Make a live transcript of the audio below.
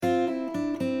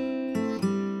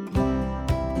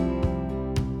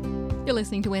You're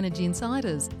listening to Energy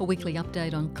Insiders, a weekly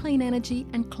update on clean energy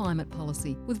and climate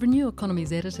policy with Renew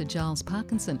Economy's editor Giles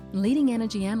Parkinson and leading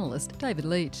energy analyst David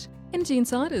Leach. Energy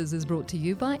Insiders is brought to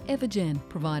you by Evergen,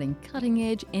 providing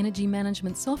cutting-edge energy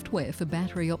management software for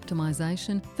battery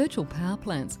optimisation, virtual power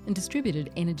plants and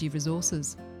distributed energy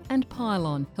resources. And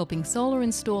Pylon, helping solar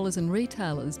installers and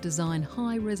retailers design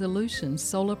high-resolution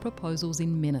solar proposals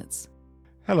in minutes.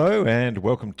 Hello and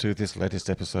welcome to this latest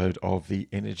episode of the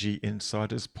Energy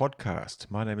Insiders podcast.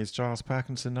 My name is Giles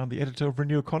Parkinson. I'm the editor of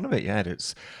Renew Economy and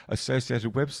its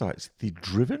associated websites, The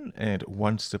Driven and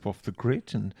One Step Off the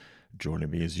Grid. And joining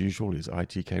me as usual is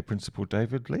ITK Principal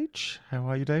David Leach. How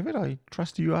are you, David? I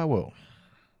trust you are well.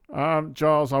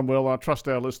 Giles, I'm well. I trust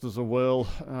our listeners are well.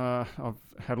 I've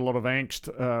had a lot of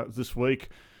angst this week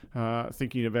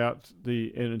thinking about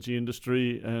the energy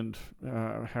industry and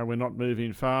how we're not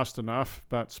moving fast enough.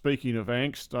 But speaking of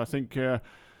angst, I think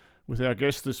with our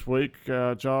guest this week,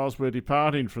 Giles, we're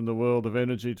departing from the world of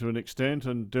energy to an extent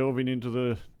and delving into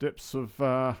the depths of,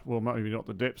 well, maybe not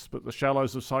the depths, but the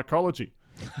shallows of psychology.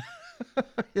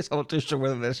 Yes, I'm not too sure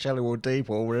whether they're shallow or deep,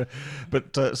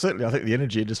 but certainly I think the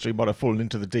energy industry might have fallen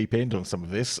into the deep end on some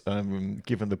of this,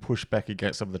 given the pushback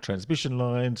against some of the transmission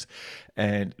lines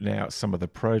and now some of the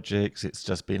projects. It's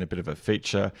just been a bit of a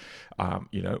feature.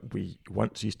 We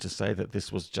once used to say that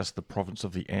this was just the province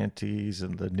of the Antis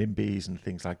and the NIMBYs and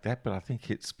things like that, but I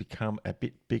think it's become a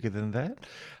bit bigger than that.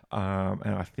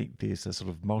 And I think there's a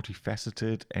sort of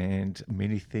multifaceted and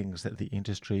many things that the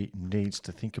industry needs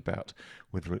to think about,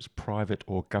 whether it's private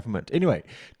or government. Anyway,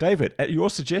 David, at your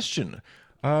suggestion,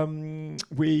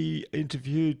 we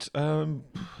interviewed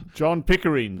John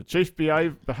Pickering, the Chief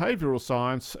Behavioural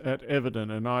Science at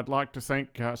Everden, and I'd like to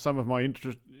thank some of my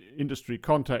industry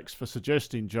contacts for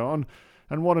suggesting John,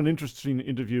 and what an interesting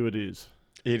interview it is.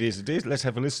 It is. Let's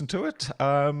have a listen to it.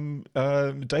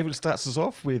 David starts us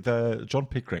off with John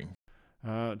Pickering.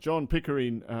 John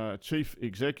Pickering, Chief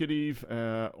Executive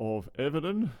of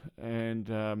Everden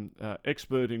and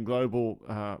expert in global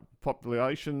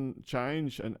population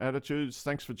change and attitudes.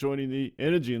 Thanks for joining the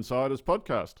Energy Insiders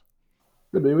podcast.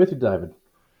 Good to be with you, David.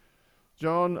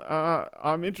 John,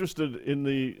 I'm interested in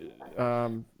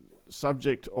the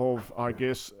subject of, I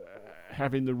guess,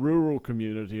 having the rural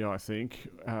community, I think,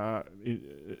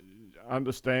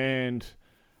 understand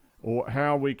or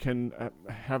how we can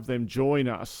have them join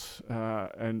us,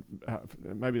 and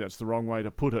maybe that's the wrong way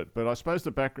to put it, but I suppose the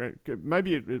background,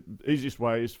 maybe the easiest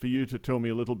way is for you to tell me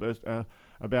a little bit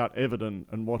about Everden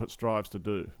and what it strives to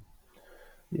do.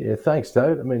 Yeah, thanks,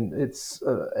 David. I mean, it's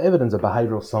Everden's a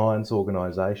behavioural science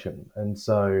organisation, and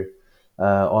so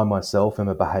I myself am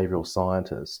a behavioural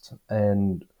scientist,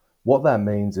 and what that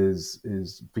means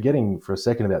is forgetting for a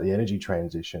second about the energy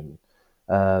transition,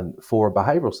 for a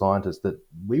behavioural scientist, that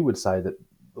we would say that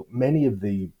many of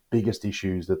the biggest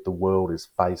issues that the world is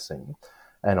facing,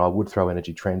 and I would throw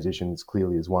energy transitions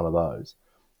clearly as one of those,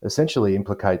 essentially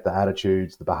implicate the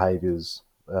attitudes, the behaviours,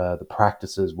 the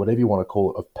practices, whatever you want to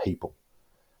call it, of people.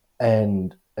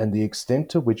 And the extent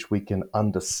to which we can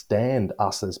understand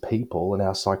us as people and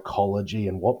our psychology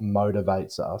and what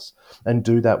motivates us and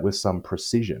do that with some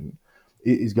precision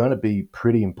is going to be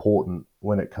pretty important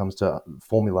when it comes to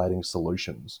formulating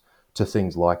solutions to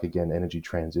things like, again, energy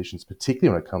transitions,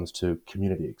 particularly when it comes to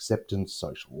community acceptance,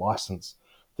 social license,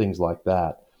 things like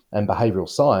that. And behavioural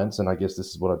science, and I guess this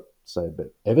is what I'd say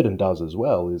but Everden does as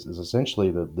well, is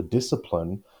essentially the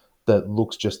discipline that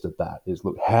looks just at that, is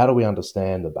look, how do we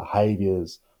understand the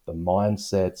behaviours, the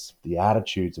mindsets, the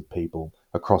attitudes of people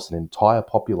across an entire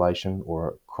population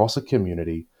or across a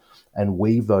community, and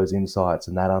weave those insights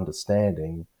and that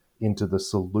understanding into the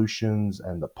solutions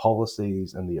and the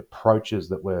policies and the approaches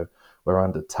that we're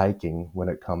undertaking when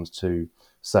it comes to,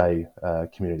 say,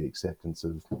 community acceptance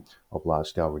of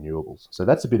large-scale renewables. So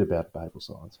that's a bit about behavioural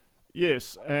science.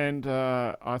 Yes, and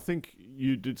I think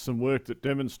you did some work that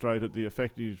demonstrated the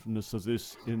effectiveness of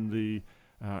this in the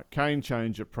Cane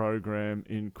Changer program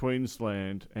in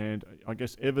Queensland, and I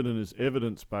guess Everden is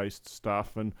evidence-based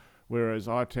stuff, and whereas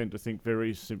I tend to think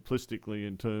very simplistically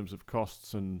in terms of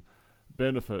costs and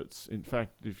benefits. In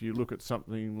fact, if you look at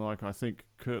something like, I think,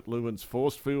 Kurt Lewin's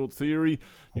force field theory,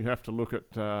 you have to look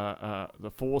at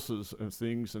the forces of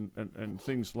things, and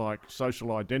things like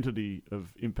social identity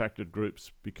of impacted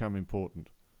groups become important.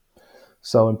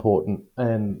 So important,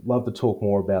 and love to talk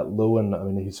more about Lewin. I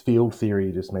mean, his field theory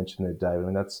you just mentioned there, David, I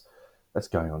mean, that's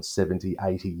going on 70,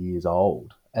 80 years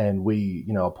old. And we,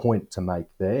 a point to make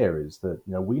there is that,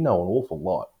 we know an awful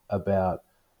lot about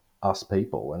us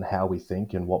people and how we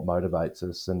think and what motivates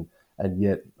us, and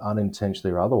yet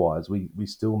unintentionally or otherwise, we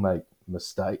still make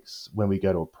mistakes when we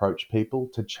go to approach people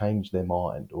to change their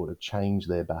mind or to change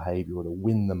their behavior or to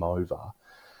win them over.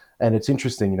 And it's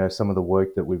interesting, some of the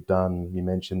work that we've done, you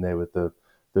mentioned there with the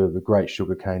great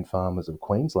sugarcane farmers of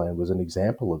Queensland was an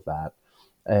example of that.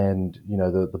 And,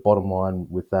 the bottom line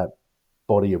with that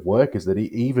body of work is that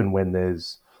even when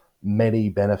there's many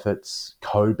benefits,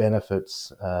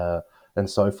 co-benefits, and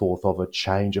so forth of a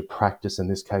change of practice, in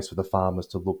this case for the farmers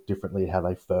to look differently at how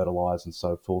they fertilise and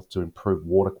so forth to improve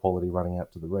water quality running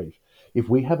out to the reef. If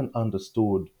we haven't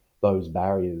understood those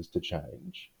barriers to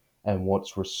change and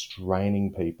what's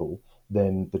restraining people,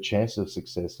 then the chances of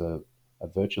success are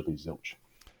virtually zilch.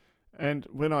 And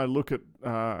when I look at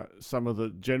some of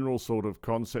the general sort of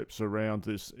concepts around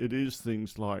this, it is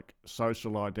things like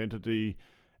social identity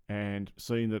and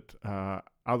seeing that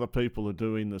other people are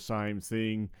doing the same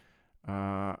thing.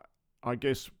 I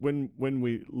guess when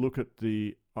we look at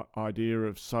the idea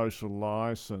of social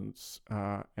license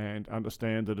and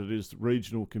understand that it is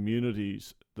regional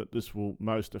communities that this will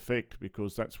most affect,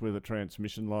 because that's where the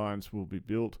transmission lines will be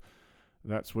built,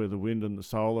 that's where the wind and the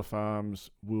solar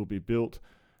farms will be built.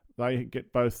 They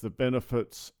get both the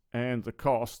benefits and the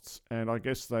costs, and I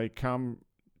guess they come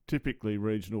typically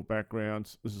regional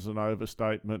backgrounds. This is an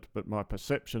overstatement, but my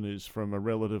perception is from a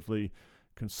relatively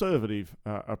conservative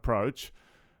approach,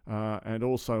 and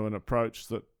also an approach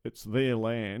that it's their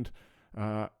land.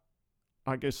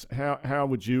 I guess how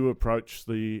would you approach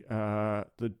the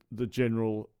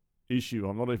general issue?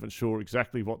 I'm not even sure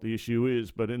exactly what the issue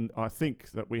is, but I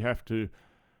think that we have to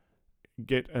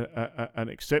get an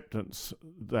acceptance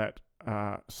that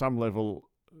some level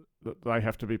that they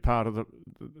have to be part of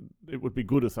it would be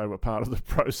good if they were part of the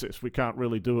process. We can't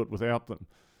really do it without them.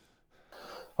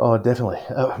 Oh, definitely.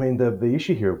 I mean, the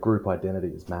issue here of group identity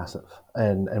is massive.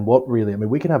 And what really,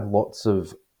 we can have lots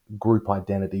of group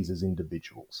identities as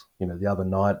individuals. The other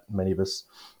night, many of us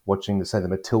watching, the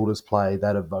Matildas play,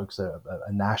 that evokes a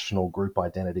national group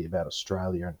identity about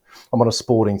Australia. And I'm on a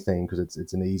sporting theme because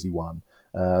it's an easy one.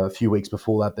 A few weeks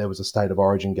before that, there was a state of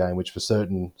origin game, which for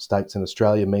certain states in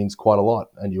Australia means quite a lot.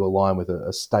 And you align with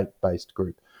a state-based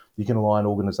group. You can align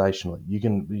organisationally. You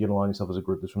can align yourself as a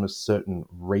group that's from a certain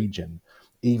region,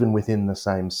 even within the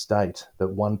same state, that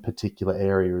one particular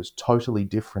area is totally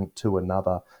different to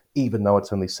another, even though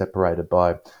it's only separated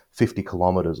by 50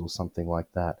 kilometres or something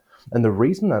like that. And the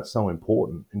reason that's so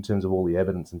important in terms of all the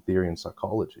evidence and theory and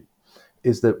psychology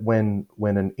is that when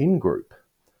an in-group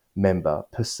member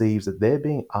perceives that they're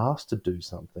being asked to do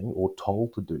something or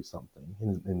told to do something,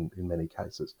 in many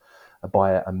cases,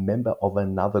 by a member of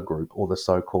another group or the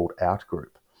so-called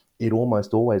out-group, it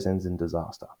almost always ends in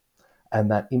disaster. And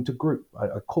that intergroup,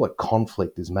 I call it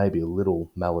conflict, is maybe a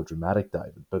little melodramatic,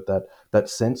 David, but that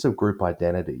sense of group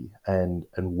identity and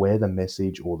where the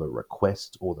message or the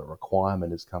request or the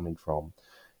requirement is coming from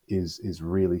is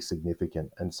really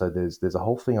significant. And so there's a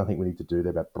whole thing I think we need to do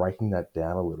there about breaking that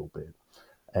down a little bit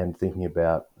and thinking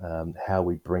about how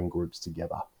we bring groups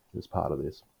together as part of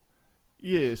this.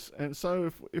 Yes, and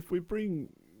so if we bring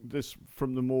this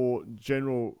from the more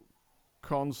general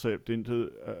concept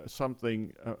into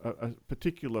something, a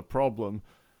particular problem,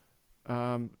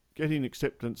 getting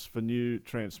acceptance for new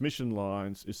transmission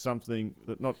lines is something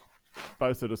that not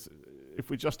both of us, if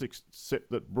we just accept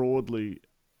that broadly,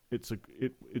 it's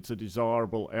a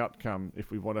desirable outcome if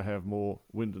we want to have more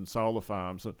wind and solar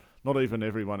farms. And not even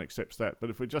everyone accepts that, but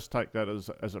if we just take that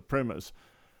as a premise,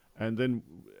 and then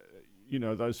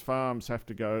those farms have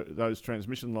to go, those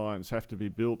transmission lines have to be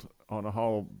built on a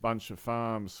whole bunch of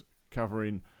farms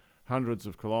covering hundreds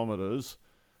of kilometres,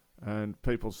 and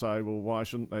people say, well, why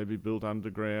shouldn't they be built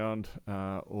underground,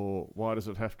 or why does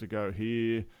it have to go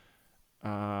here,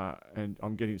 and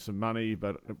I'm getting some money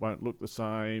but it won't look the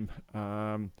same.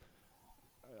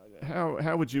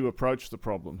 How would you approach the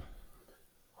problem?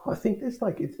 I think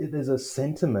there's a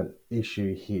sentiment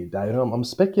issue here, David. I'm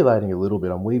speculating a little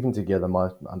bit. I'm weaving together my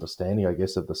understanding, I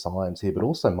guess, of the science here, but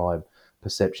also my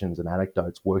perceptions and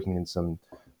anecdotes working in some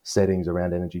settings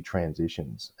around energy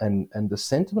transitions. And the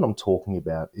sentiment I'm talking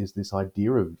about is this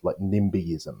idea of like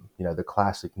NIMBYism, the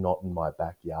classic not in my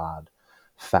backyard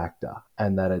factor,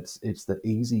 and that it's the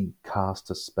easy cast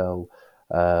to spell,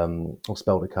 or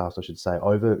spell to cast, I should say,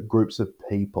 over groups of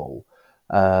people.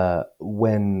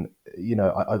 When,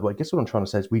 I guess what I'm trying to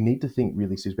say is we need to think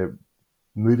really seriously about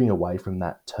moving away from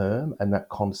that term and that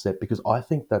concept, because I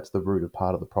think that's the root of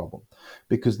part of the problem.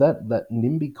 Because that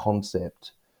NIMBY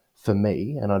concept, for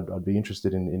me, and I'd be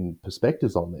interested in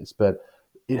perspectives on this, but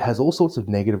it has all sorts of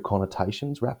negative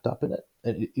connotations wrapped up in it.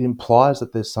 It implies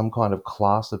that there's some kind of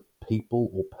class of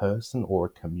people or person or a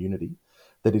community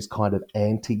that is kind of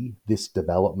anti this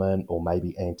development, or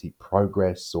maybe anti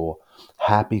progress, or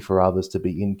happy for others to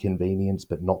be inconvenienced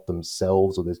but not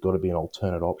themselves, or there's got to be an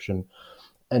alternate option.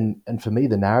 And for me,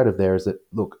 the narrative there is that,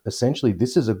 look, essentially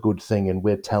this is a good thing, and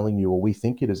we're telling you, or we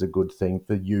think it is a good thing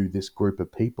for you, this group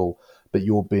of people, but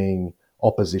you're being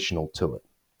oppositional to it.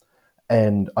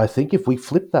 And I think if we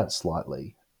flip that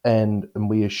slightly, and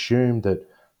we assume that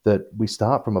we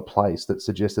start from a place that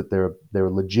suggests that there are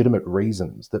legitimate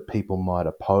reasons that people might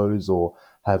oppose or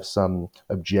have some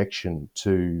objection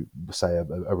to, say,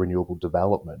 a renewable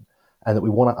development, and that we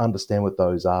want to understand what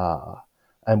those are,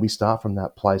 and we start from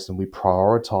that place and we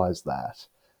prioritize that,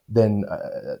 then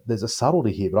there's a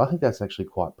subtlety here, but I think that's actually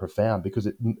quite profound, because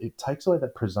it takes away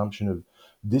that presumption of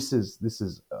this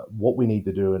is what we need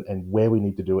to do, and where we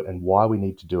need to do it, and why we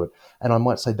need to do it. And I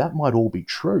might say that might all be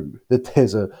true, that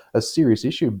there's a serious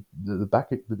issue,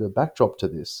 the backdrop to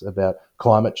this about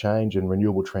climate change and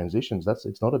renewable transitions.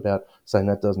 It's not about saying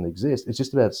that doesn't exist. It's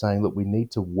just about saying, look, we need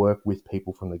to work with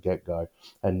people from the get-go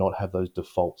and not have those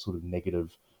default sort of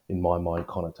negative, in my mind,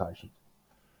 connotations.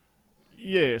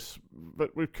 Yes,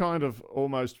 but we've kind of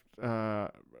almost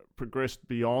progressed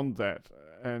beyond that.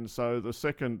 And so the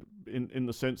second, in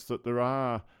the sense that there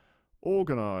are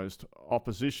organised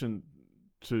opposition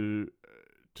to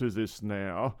this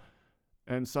now,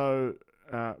 and so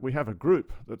we have a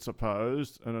group that's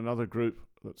opposed and another group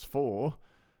that's for,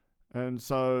 and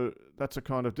so that's a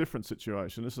kind of different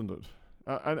situation, isn't it?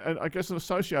 And I guess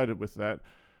associated with that,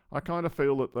 I kind of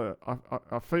feel that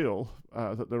I feel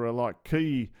that there are like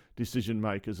key decision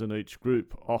makers in each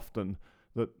group often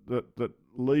that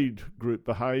lead group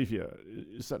behaviour.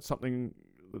 Is that something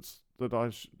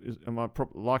am I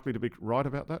likely to be right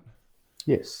about that?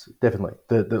 Yes, definitely.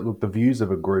 The views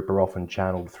of a group are often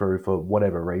channeled through, for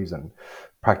whatever reason,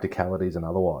 practicalities and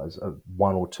otherwise, of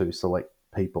one or two select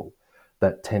people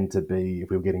that tend to be,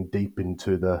 if we were getting deep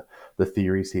into the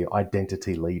theories here,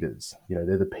 identity leaders.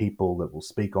 They're the people that will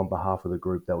speak on behalf of the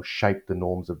group. They'll shape the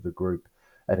norms of the group.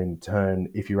 And in turn,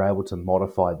 if you're able to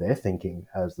modify their thinking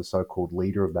as the so-called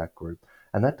leader of that group,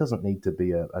 and that doesn't need to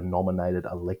be a nominated,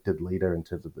 elected leader in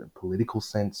terms of the political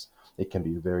sense. It can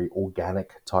be a very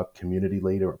organic type community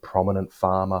leader, a prominent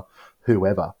farmer,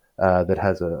 whoever that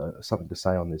has something to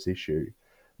say on this issue.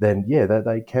 Then, yeah,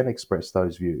 they can express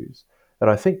those views. But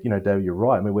I think, Dave, you're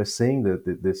right. I mean, we're seeing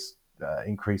this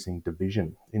increasing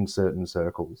division in certain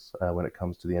circles when it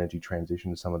comes to the energy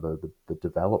transition, some of the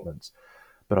developments.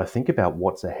 But I think about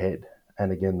what's ahead,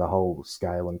 and again, the whole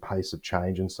scale and pace of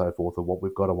change and so forth, of what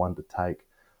we've got to undertake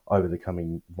over the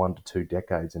coming 1 to 2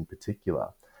 decades in particular.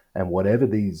 And whatever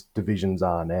these divisions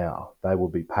are now, they will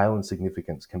be pale in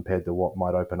significance compared to what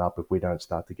might open up if we don't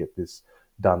start to get this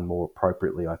done more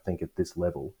appropriately, I think, at this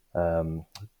level,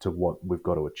 to what we've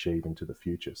got to achieve into the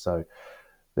future. So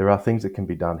there are things that can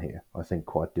be done here, I think,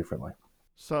 quite differently.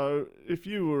 So if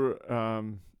you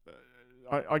were,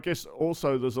 I guess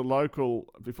also there's a local,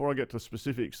 before I get to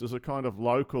specifics, there's a kind of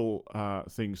local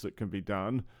things that can be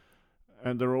done.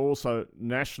 And there are also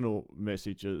national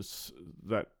messages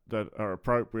that are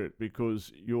appropriate,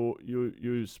 because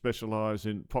you specialise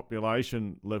in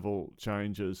population level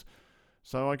changes.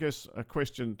 So I guess a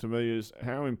question to me is,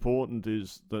 how important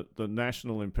is the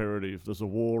national imperative, there's a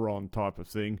war on type of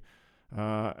thing,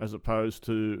 as opposed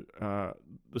to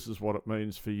this is what it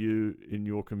means for you in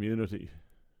your community?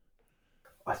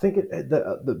 I think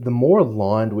the more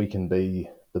aligned we can be,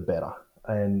 the better.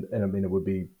 And I mean, it would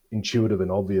be intuitive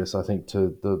and obvious, I think,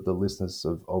 to the listeners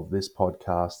of this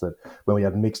podcast, that when we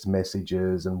have mixed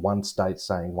messages and one state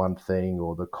saying one thing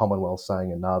or the Commonwealth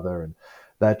saying another, and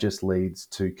that just leads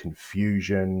to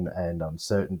confusion and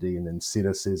uncertainty, and then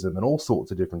cynicism and all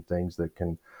sorts of different things that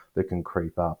can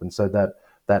creep up. And so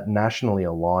that nationally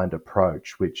aligned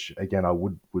approach, which again, I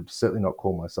would certainly not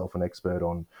call myself an expert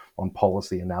on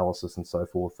policy analysis and so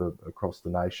forth across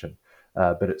the nation,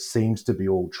 but it seems to be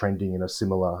all trending in a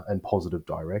similar and positive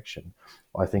direction,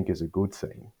 I think is a good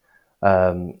thing.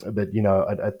 But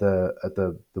at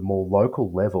the more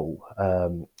local level,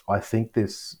 I think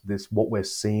this what we're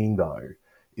seeing though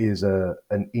is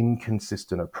an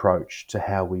inconsistent approach to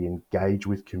how we engage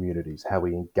with communities, how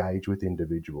we engage with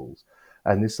individuals,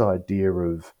 and this idea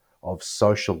of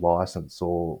social license,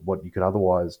 or what you could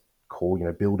otherwise call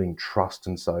building trust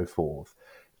and so forth,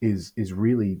 is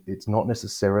really, it's not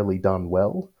necessarily done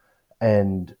well,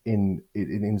 and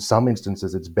in some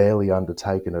instances it's barely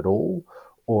undertaken at all,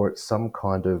 or it's some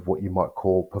kind of what you might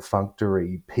call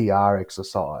perfunctory PR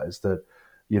exercise that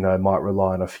might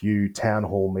rely on a few town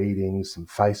hall meetings, some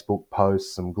Facebook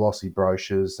posts, some glossy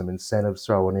brochures, some incentives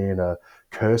thrown in, a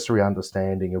cursory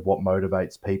understanding of what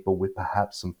motivates people with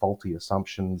perhaps some faulty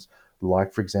assumptions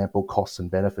like, for example, costs and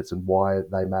benefits and why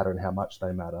they matter and how much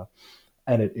they matter.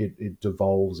 And it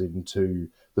devolves into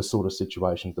the sort of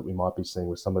situations that we might be seeing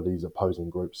where some of these opposing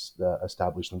groups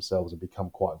establish themselves and become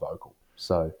quite vocal.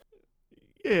 So,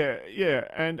 Yeah,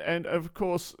 and of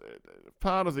course,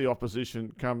 part of the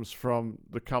opposition comes from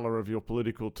the colour of your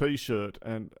political T-shirt,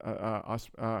 and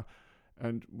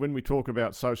when we talk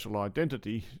about social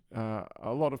identity,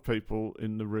 a lot of people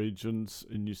in the regions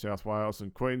in New South Wales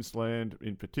and Queensland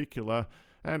in particular,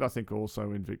 and I think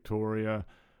also in Victoria,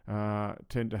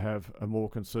 tend to have a more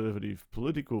conservative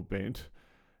political bent.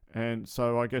 And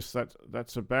so I guess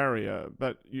that's a barrier.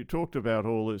 But you talked about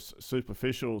all this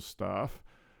superficial stuff.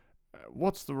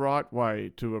 What's the right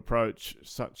way to approach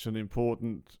such an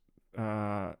important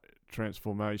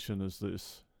transformation as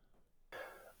this?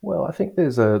 well, I think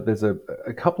there's a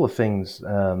couple of things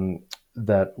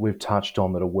that we've touched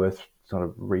on that are worth sort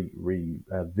of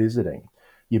revisiting.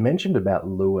 You mentioned about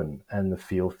Lewin and the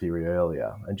field theory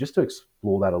earlier, and just to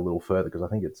explore that a little further, because I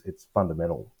think it's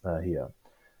fundamental here,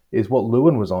 is what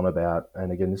Lewin was on about.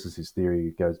 And again, this is his theory.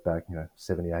 It goes back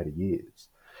 70, 80 years.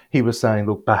 He was saying,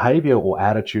 look, behavior or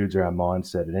attitudes or our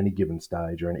mindset at any given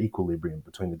stage are an equilibrium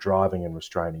between the driving and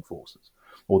restraining forces,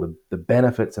 or the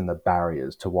benefits and the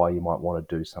barriers to why you might want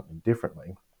to do something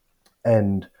differently.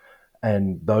 And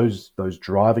those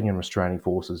driving and restraining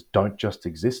forces don't just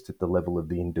exist at the level of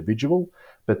the individual,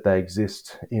 but they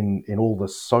exist in all the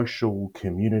social,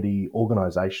 community,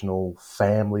 organizational,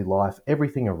 family life,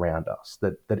 everything around us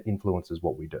that influences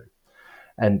what we do.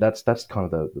 And that's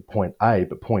kind of the point A.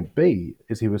 But point B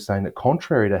is he was saying that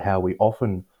contrary to how we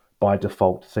often by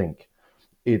default think,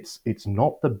 it's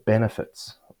not the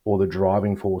benefits or the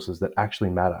driving forces that actually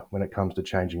matter when it comes to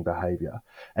changing behavior.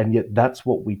 And yet that's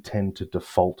what we tend to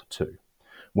default to.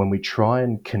 When we try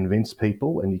and convince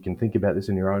people, and you can think about this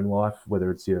in your own life,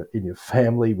 whether it's in your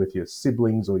family with your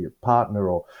siblings or your partner,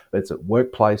 or it's at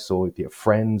workplace or with your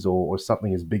friends, or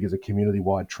something as big as a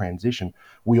community-wide transition,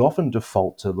 we often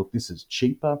default to, look, this is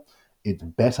cheaper, it's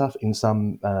better in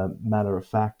some matter of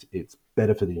fact, it's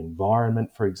better for the environment,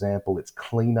 for example, it's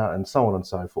cleaner, and so on and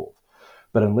so forth.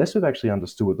 But unless we've actually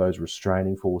understood what those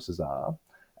restraining forces are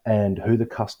and who the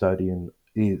custodian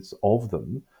is of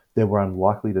them, then we're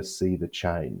unlikely to see the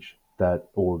change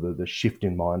or the shift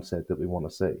in mindset that we want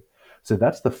to see. So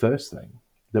that's the first thing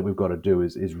that we've got to do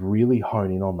is really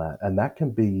hone in on that. And that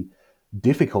can be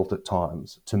difficult at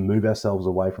times to move ourselves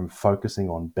away from focusing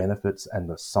on benefits and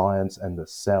the science and the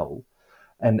cell.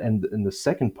 And the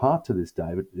second part to this,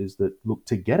 David, is that, look,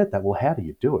 to get at that, well, how do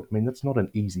you do it? I mean, that's not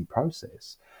an easy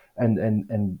process. And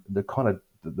the kind of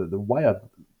the way I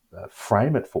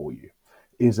frame it for you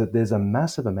is that there's a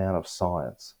massive amount of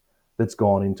science that's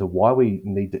gone into why we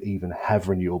need to even have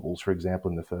renewables, for example,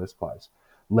 in the first place,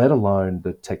 let alone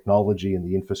the technology and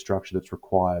the infrastructure that's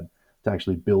required to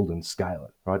actually build and scale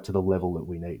it, right, to the level that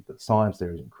we need. The science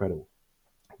there is incredible.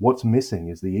 What's missing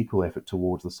is the equal effort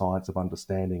towards the science of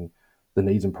understanding the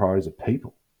needs and priorities of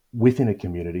people within a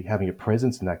community, having a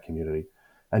presence in that community,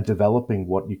 and developing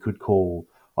what you could call,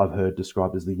 I've heard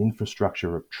described as the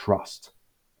infrastructure of trust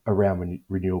around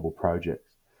renewable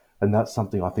projects. And that's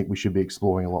something I think we should be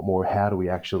exploring a lot more. How do we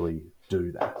actually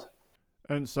do that?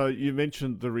 And so you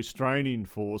mentioned the restraining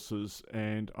forces,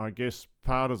 and I guess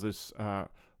part of this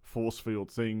force field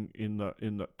thing in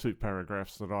the two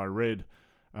paragraphs that I read,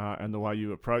 and the way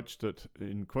you approached it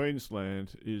in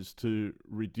Queensland, is to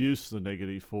reduce the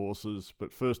negative forces,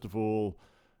 but first of all,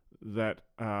 that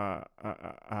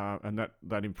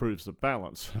improves the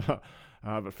balance.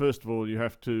 But first of all, you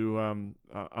have to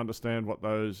understand what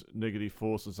those negative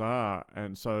forces are.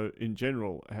 And so, in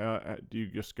general, how do you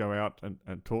just go out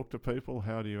and talk to people?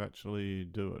 How do you actually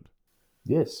do it?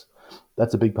 Yes,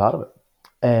 that's a big part of it.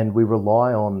 And we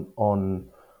rely on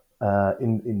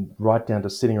right down to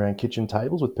sitting around kitchen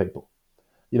tables with people.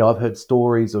 I've heard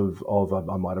stories of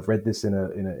I might have read this in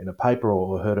a paper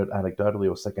or heard it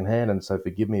anecdotally or secondhand, and so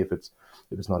forgive me if it's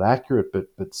not accurate,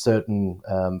 but certain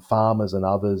farmers and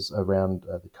others around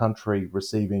the country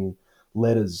receiving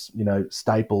letters,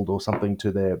 stapled or something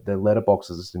to their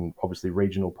letterboxes in obviously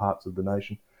regional parts of the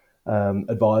nation,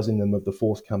 advising them of the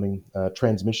forthcoming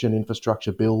transmission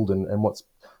infrastructure build and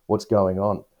what's going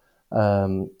on.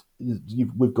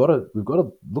 We've got to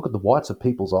look at the whites of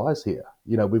people's eyes here.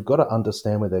 We've got to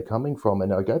understand where they're coming from.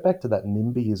 And I go back to that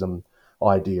NIMBYism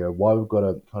idea. Why we've got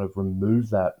to kind of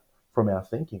remove that from our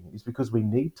thinking is because we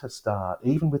need to start,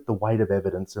 even with the weight of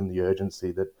evidence and the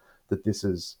urgency that this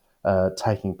is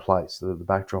taking place, the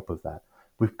backdrop of that.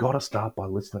 We've got to start by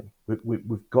listening.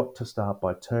 We've got to start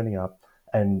by turning up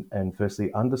and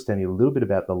firstly understanding a little bit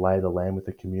about the lay of the land with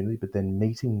the community, but then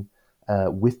meeting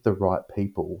with the right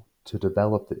people to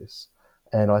develop this.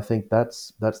 And I think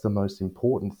that's the most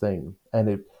important thing.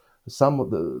 And some of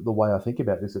the way I think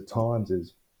about this at times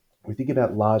is we think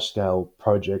about large scale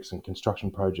projects and construction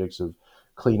projects of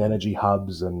clean energy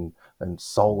hubs and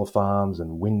solar farms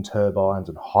and wind turbines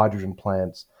and hydrogen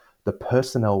plants. The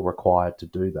personnel required to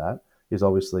do that is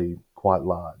obviously quite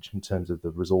large in terms of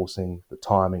the resourcing, the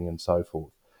timing, and so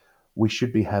forth. We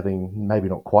should be having maybe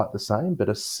not quite the same, but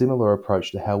a similar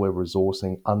approach to how we're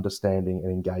resourcing, understanding,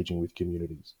 and engaging with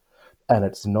communities. And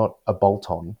it's not a bolt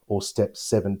on or step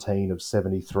 17 of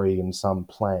 73 in some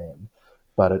plan,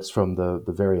 but it's from the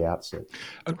very outset.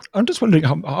 I'm just wondering,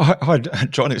 hi,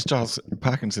 John, it's Giles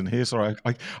Parkinson here. Sorry,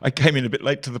 I came in a bit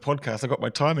late to the podcast. I got my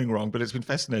timing wrong, but it's been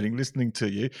fascinating listening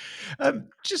to you.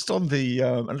 Just on the,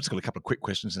 I've just got a couple of quick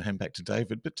questions and hand back to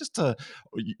David, but just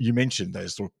you mentioned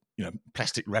those sort of,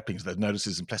 plastic wrappings, those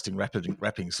notices and plastic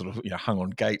wrappings sort of, hung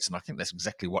on gates. And I think that's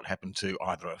exactly what happened to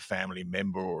either a family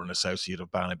member or an associate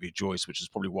of Barnaby Joyce, which is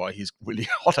probably why he's really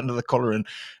hot under the collar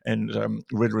and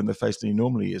redder in the face than he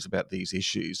normally is about these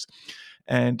issues.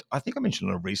 And I think I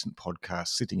mentioned on a recent podcast,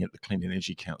 sitting at the Clean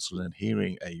Energy Council and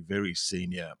hearing a very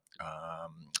senior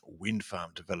wind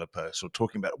farm developer sort of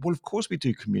talking about, well, of course we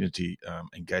do community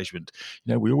engagement.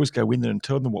 We always go in there and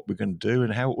tell them what we're going to do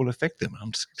and how it will affect them.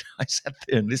 I sat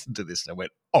there and listened to this and I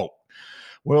went, oh,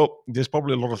 well, there's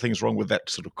probably a lot of things wrong with that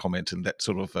sort of comment and that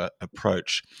sort of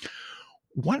approach.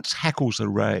 Once hackles are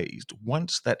raised,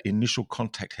 once that initial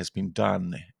contact has been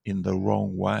done in the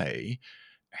wrong way,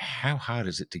 how hard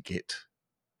is it to get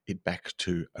it back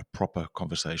to a proper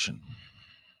conversation?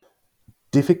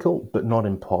 Difficult, but not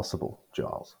impossible,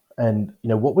 Giles. And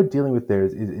what we're dealing with there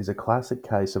is a classic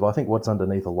case of, I think what's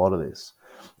underneath a lot of this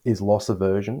is loss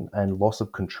aversion and loss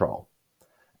of control.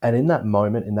 And in that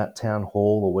moment, in that town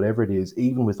hall or whatever it is,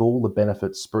 even with all the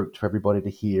benefits spruiked for everybody to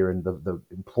hear and the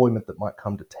employment that might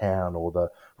come to town or the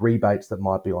rebates that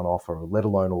might be on offer, or let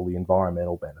alone all the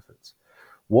environmental benefits,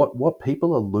 what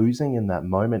people are losing in that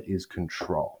moment is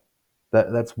control.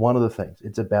 That's one of the things.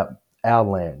 It's about our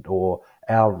land or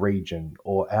our region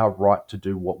or our right to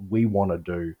do what we want to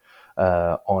do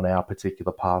on our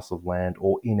particular parcel of land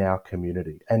or in our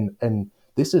community. And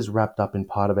this is wrapped up in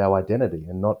part of our identity,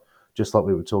 and not just like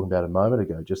we were talking about a moment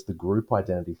ago, just the group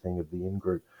identity thing of the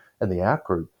in-group and the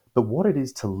out-group, but what it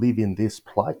is to live in this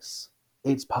place.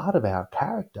 It's part of our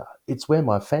character. It's where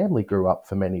my family grew up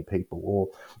for many people, or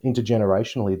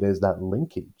intergenerationally there's that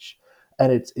linkage.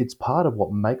 And it's part of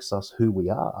what makes us who we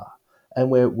are. And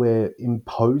we're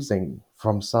imposing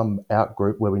from some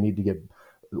out-group where we need to get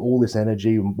all this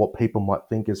energy and what people might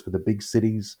think is for the big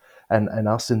cities, and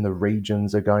us in the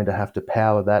regions are going to have to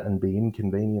power that and be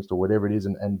inconvenienced or whatever it is,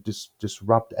 and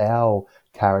disrupt our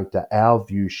character, our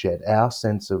view shed, our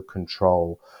sense of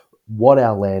control, what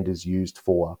our land is used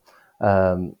for.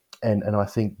 And I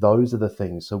think those are the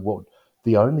things. So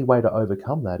the only way to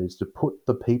overcome that is to put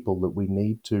the people that we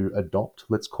need to adopt,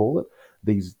 let's call it,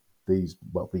 the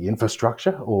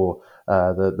infrastructure or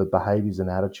the behaviours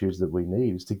and attitudes that we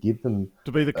need, is to give them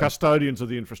to be the custodians of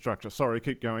the infrastructure. Sorry,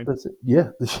 keep going. Yeah,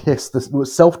 yes, this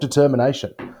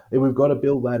self-determination. We've got to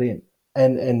build that in,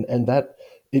 and that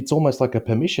it's almost like a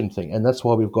permission thing, and that's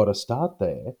why we've got to start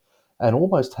there and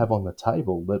almost have on the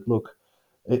table that, look,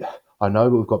 I know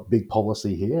we've got big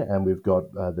policy here, and we've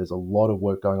got there's a lot of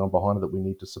work going on behind it that we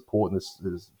need to support, and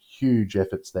there's huge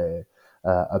efforts there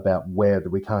about where that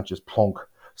we can't just plonk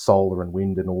solar and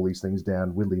wind and all these things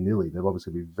down willy-nilly. They'll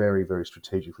obviously be very, very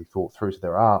strategically thought through. So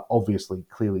there are obviously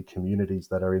clearly communities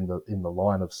that are in the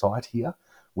line of sight here.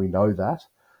 We know that,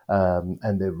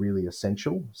 and they're really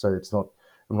essential. So it's not.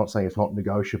 I'm not saying it's not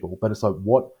negotiable, but it's like,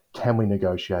 what can we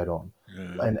negotiate on?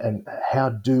 Yeah. And how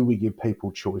do we give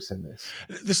people choice in this?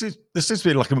 This seems to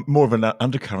be like more of an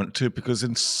undercurrent too, because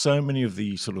in so many of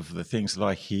the sort of the things that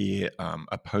I hear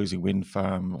opposing wind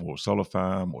farm or solar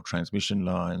farm or transmission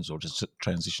lines or just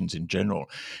transitions in general,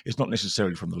 it's not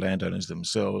necessarily from the landowners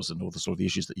themselves and all the sort of the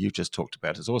issues that you've just talked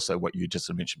about. It's also what you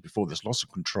just mentioned before, this loss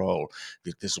of control,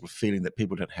 this sort of feeling that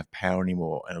people don't have power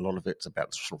anymore. And a lot of it's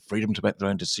about sort of freedom to make their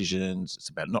own decisions. It's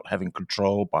about not having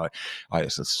control by either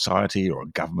society or a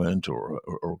government or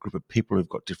a group of people who've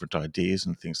got different ideas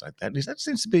and things like that. That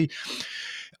seems to be,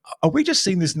 are we just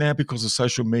seeing this now because of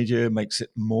social media makes it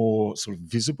more sort of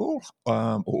visible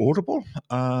or audible?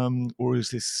 Or is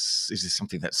this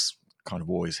something that's kind of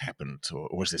always happened?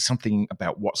 Or is there something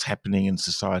about what's happening in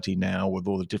society now with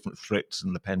all the different threats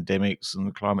and the pandemics and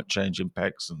the climate change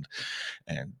impacts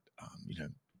and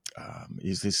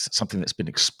is this something that's been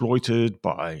exploited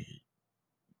by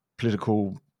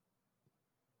political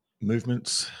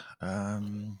movements?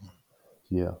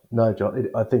 Yeah, no, John.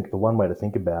 I think the one way to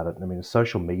think about it, I mean,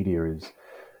 social media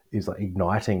is like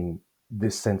igniting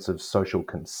this sense of social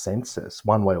consensus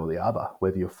one way or the other,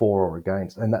 whether you're for or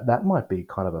against. And that might be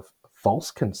kind of a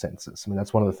false consensus. I mean,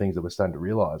 that's one of the things that we're starting to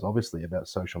realize, obviously, about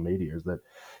social media, is that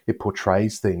it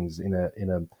portrays things in a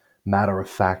matter of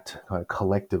fact kind of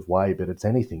collective way, but it's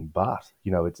anything but.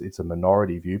 It's a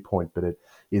minority viewpoint, but it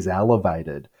is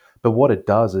elevated. But what it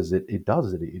does is it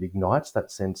ignites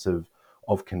that sense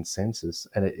of consensus,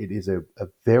 and it is a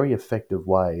very effective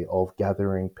way of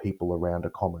gathering people around a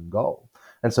common goal.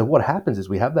 And so what happens is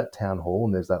we have that town hall,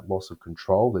 and there's that loss of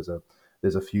control.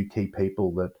 There's a few key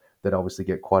people that obviously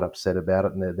get quite upset about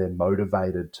it, and they're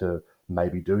motivated to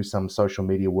maybe do some social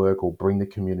media work or bring the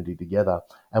community together.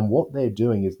 And what they're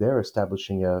doing is they're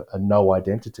establishing a no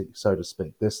identity, so to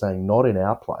speak. They're saying, not in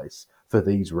our place for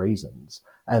these reasons.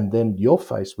 And then you're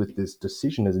faced with this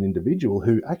decision as an individual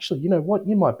who actually, you know what,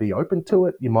 you might be open to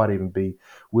it. You might even be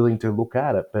willing to look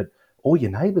at it. But all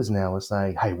your neighbours now are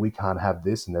saying, hey, we can't have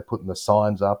this. And they're putting the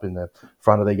signs up in the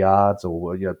front of their yards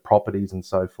or properties and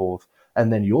so forth.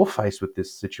 And then you're faced with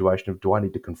this situation of, do I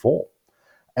need to conform?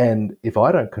 And if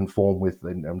I don't conform with,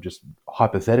 and I'm just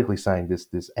hypothetically saying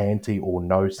this anti or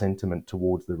no sentiment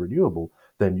towards the renewable,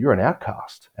 then you're an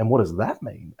outcast. And what does that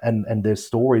mean? And there's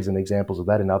stories and examples of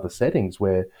that in other settings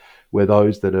where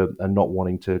those that are not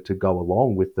wanting to go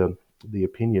along with the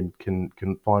opinion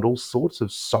can find all sorts of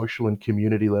social and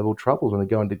community level troubles when they're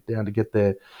going down to get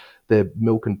their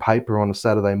milk and paper on a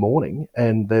Saturday morning,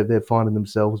 and they're finding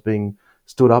themselves being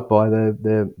stood up by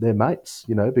their mates,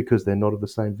 because they're not of the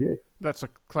same view. That's a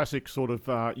classic sort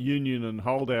of union and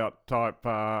holdout type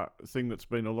thing that's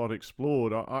been a lot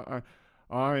explored.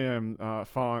 I am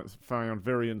found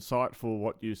very insightful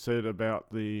what you said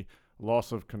about the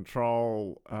loss of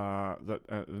control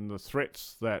and the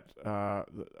threats that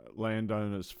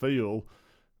landowners feel,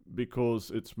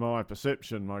 because it's my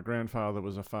perception. My grandfather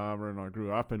was a farmer, and I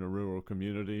grew up in a rural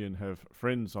community and have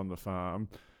friends on the farm.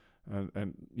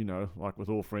 And like with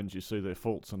all friends, you see their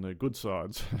faults and their good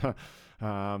sides.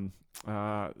 That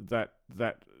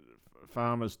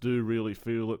farmers do really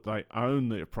feel that they own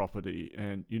their property,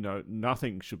 and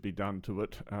nothing should be done to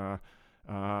it.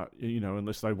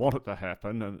 Unless they want it to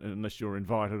happen, and unless you're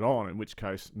invited on, in which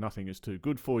case nothing is too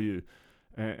good for you.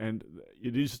 And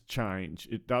it is change.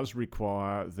 It does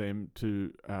require them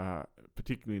to,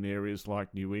 particularly in areas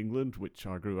like New England, which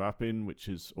I grew up in, which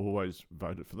has always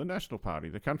voted for the National Party,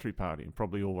 the Country Party, and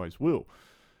probably always will.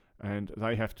 And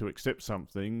they have to accept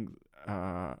something.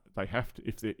 They have to,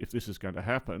 if this is going to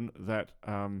happen, that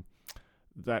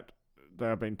they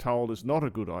are being told is not a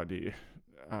good idea.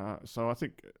 So I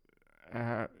think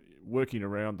working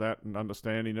around that and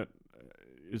understanding it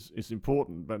is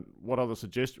important. But what other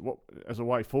as a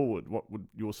way forward, what would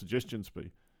your suggestions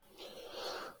be?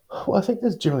 Well, I think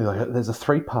there's generally there's a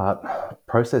 3-part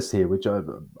process here, which I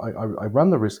run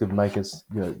the risk of making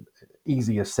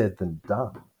easier said than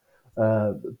done.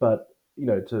 But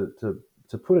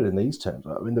to put it in these terms,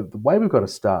 I mean, the way we've got to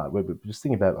start, we're just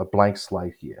thinking about a blank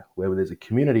slate here, where there's a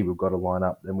community we've got to line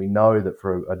up, and we know that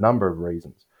for a number of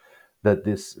reasons that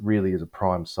this really is a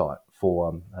prime site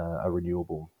for a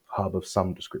renewable hub of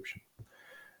some description.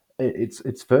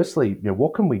 It's firstly,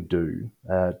 what can we do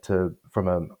to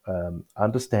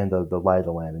understand the lay of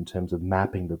the land in terms of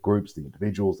mapping the groups, the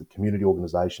individuals, the community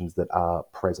organisations that are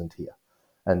present here.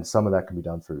 And some of that can be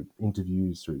done through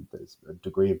interviews, there's a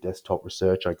degree of desktop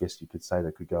research, I guess you could say,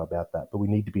 that could go about that. But we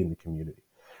need to be in the community.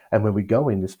 And when we go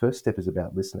in, this first step is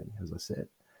about listening, as I said.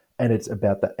 And it's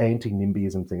about the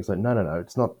anti-NIMBYism thing. It's like, no,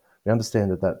 it's not. We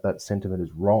understand that sentiment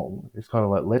is wrong. It's kind of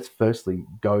like, let's firstly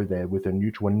go there with a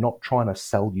neutral. We're not trying to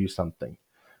sell you something.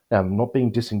 Now, I'm not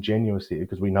being disingenuous here,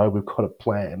 because we know we've got a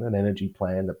plan, an energy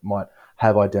plan that might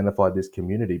have identified this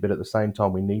community, but at the same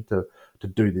time, we need to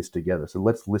do this together. So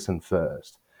let's listen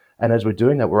first. And as we're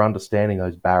doing that, we're understanding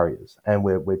those barriers, and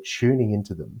we're tuning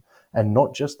into them, and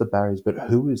not just the barriers, but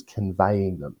who is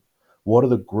conveying them. What are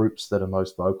the groups that are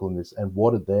most vocal in this, and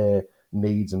what are their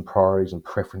needs and priorities and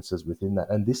preferences within that?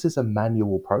 And this is a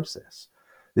manual process.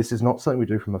 This is not something we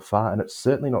do from afar, and it's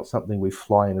certainly not something we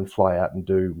fly in and fly out and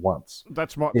do once.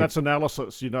 That's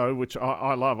analysis, which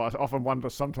I love. I often wonder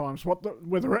sometimes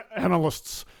whether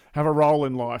analysts have a role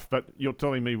in life, but you're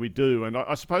telling me we do. And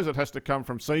I suppose it has to come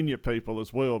from senior people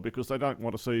as well, because they don't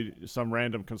want to see some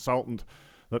random consultant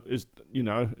that is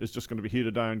just going to be here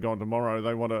today and gone tomorrow.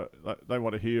 They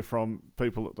want to hear from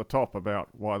people at the top about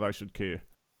why they should care.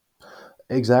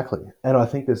 Exactly. And I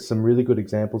think there's some really good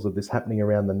examples of this happening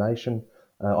around the nation.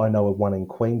 I know of one in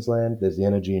Queensland. There's the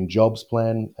Energy and Jobs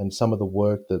Plan, and some of the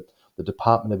work that the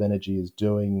Department of Energy is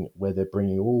doing, where they're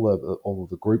bringing all of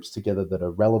the groups together that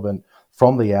are relevant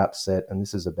from the outset. And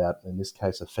this is about, in this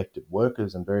case, affected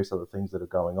workers and various other things that are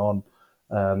going on.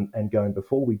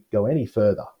 Before we go any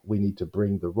further, we need to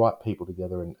bring the right people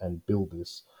together and build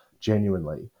this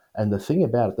genuinely. And the thing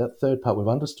about it, that third part, we've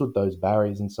understood those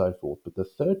barriers and so forth, but the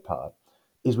third part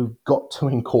is we've got to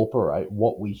incorporate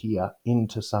what we hear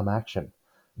into some action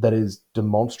that is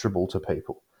demonstrable to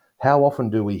people. How often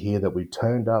do we hear that we've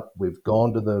turned up, we've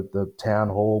gone to the town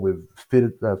hall, we've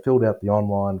filled out the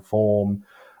online form,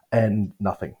 and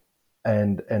nothing?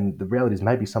 And the reality is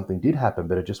maybe something did happen,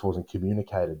 but it just wasn't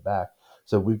communicated back.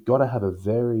 So we've got to have a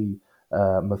very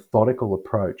methodical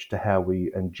approach to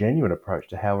and genuine approach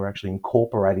to how we're actually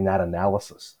incorporating that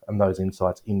analysis and those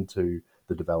insights into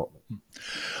the development.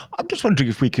 I'm just wondering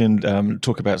if we can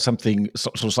talk about something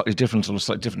sort of slightly different, sort of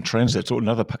slightly different transits. Or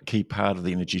another key part of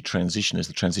the energy transition is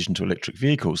the transition to electric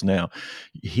vehicles. Now,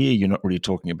 here you're not really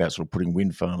talking about sort of putting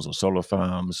wind farms or solar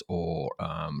farms or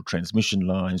transmission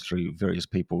lines through various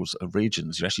people's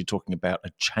regions. You're actually talking about a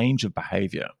change of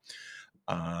behaviour,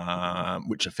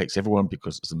 which affects everyone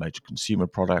because it's a major consumer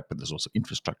product, but there's also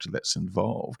infrastructure that's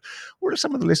involved. What are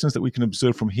some of the lessons that we can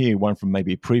observe from here? One from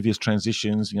maybe previous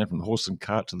transitions, from the horse and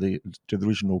cart to the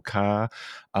original car,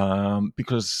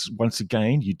 because once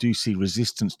again, you do see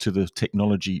resistance to the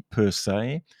technology per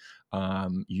se.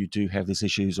 You do have these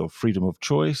issues of freedom of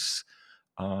choice.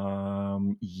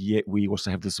 Yet we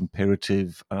also have this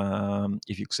imperative,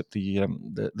 if you accept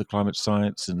the climate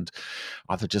science and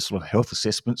other just sort of health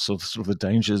assessments of sort of the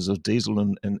dangers of diesel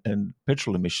and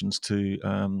petrol emissions to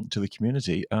the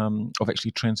community, of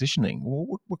actually transitioning.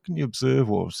 What can you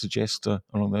observe or suggest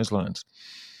along those lines?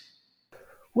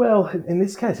 Well, in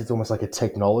this case, it's almost like a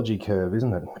technology curve,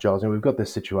 isn't it, Giles? And we've got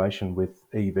this situation with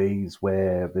EVs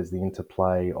where there's the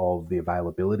interplay of the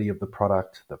availability of the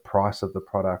product, the price of the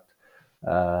product,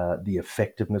 the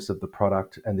effectiveness of the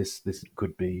product, and this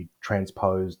could be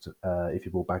transposed. If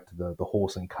you go back to the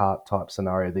horse and cart type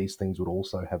scenario, these things would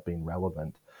also have been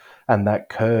relevant, and that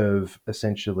curve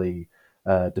essentially,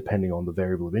 depending on the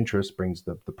variable of interest, brings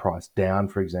the price down.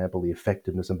 For example, the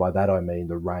effectiveness, and by that I mean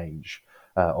the range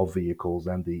of vehicles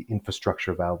and the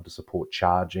infrastructure available to support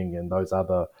charging and those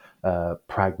other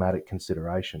pragmatic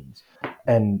considerations,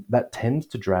 and that tends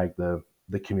to drag the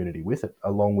community with it,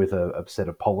 along with a set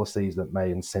of policies that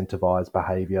may incentivize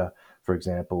behavior, for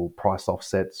example, price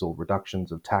offsets or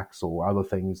reductions of tax or other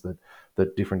things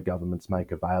that different governments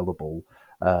make available.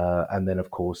 And then,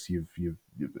 of course, you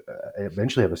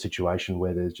eventually have a situation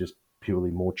where there's just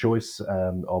purely more choice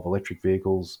of electric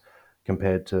vehicles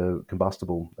compared to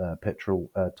combustible petrol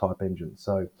type engines.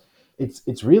 So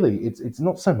it's really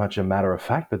not so much a matter of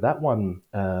fact, but that one,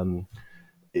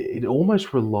 it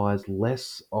almost relies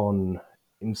less on,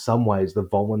 in some ways, the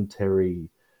voluntary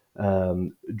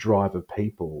drive of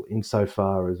people,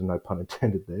 insofar as, no pun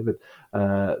intended there,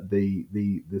 but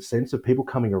the sense of people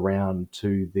coming around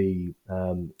to the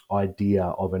idea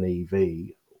of an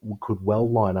EV could well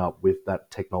line up with that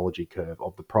technology curve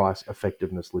of the price,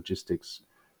 effectiveness, logistics,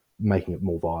 making it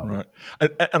more viable. Right.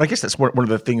 And I guess that's one of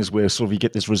the things where sort of you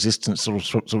get this resistance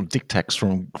sort of dictates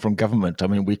from government. I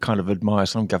mean, we kind of admire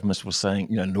some governments were saying,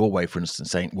 Norway, for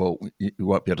instance, saying, well, you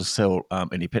won't be able to sell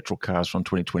any petrol cars from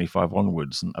 2025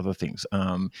 onwards and other things.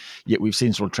 Yet we've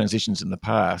seen sort of transitions in the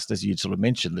past, as you sort of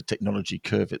mentioned, the technology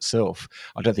curve itself.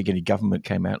 I don't think any government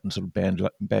came out and sort of banned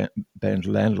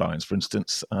landlines, for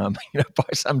instance, by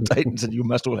some date and said you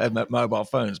must all have mobile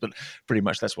phones, but pretty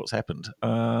much that's what's happened.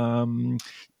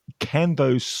 Can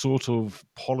those sort of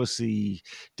policy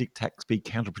dictates be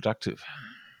counterproductive?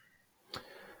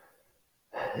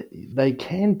 They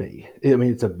can be. I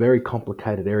mean, it's a very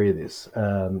complicated area, this.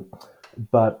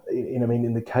 But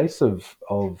in the case of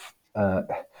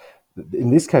in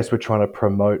this case, we're trying to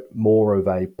promote more of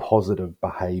a positive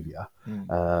behaviour.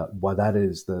 Why that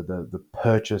is the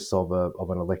purchase of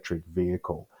an electric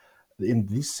vehicle. In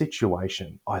this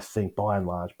situation, I think by and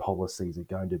large policies are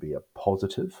going to be a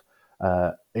positive.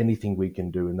 Anything we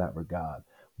can do in that regard.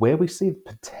 Where we see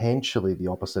potentially the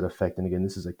opposite effect, and again,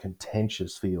 this is a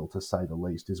contentious field to say the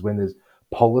least, is when there's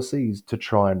policies to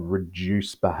try and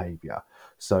reduce behaviour.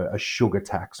 So a sugar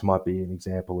tax might be an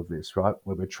example of this, right?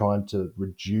 Where we're trying to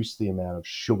reduce the amount of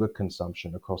sugar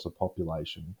consumption across a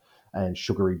population and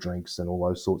sugary drinks and all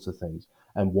those sorts of things.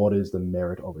 And what is the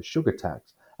merit of a sugar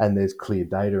tax? And there's clear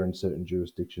data in certain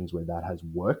jurisdictions where that has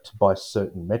worked by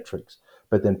certain metrics.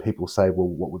 But then people say, well,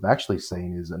 what we've actually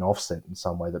seen is an offset in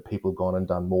some way, that people have gone and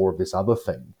done more of this other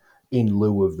thing in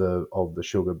lieu of the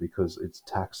sugar because it's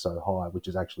taxed so high, which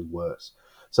is actually worse.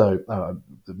 So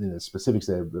the specifics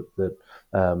there that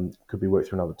could be worked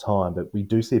through another time, but we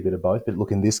do see a bit of both. But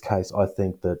look, in this case, I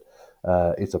think that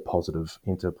it's a positive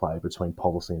interplay between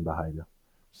policy and behaviour.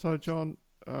 So, John,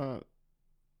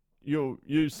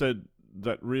 you said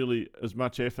that really as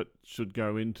much effort should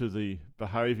go into the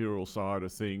behavioural side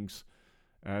of things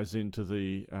as into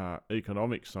the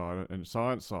economic side and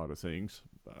science side of things.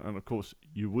 And of course,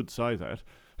 you would say that.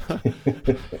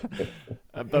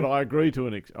 But I agree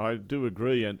I do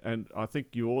agree, and I think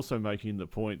you're also making the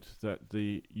point that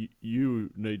you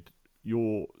need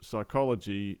your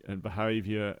psychology and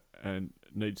behaviour and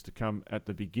needs to come at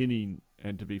the beginning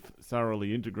and to be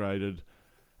thoroughly integrated,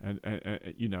 and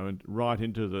right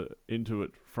into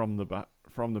it from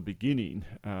the beginning.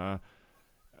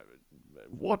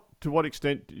 To what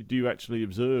extent do you actually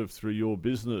observe through your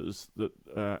business that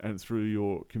and through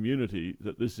your community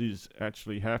that this is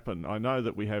actually happen? I know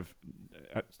that we have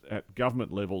at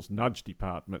government levels nudge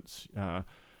departments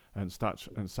and stuff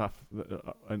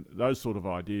and those sort of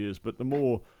ideas, but the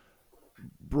more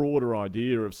broader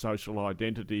idea of social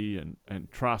identity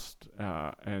and trust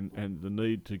and the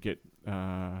need to get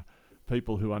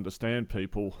people who understand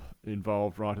people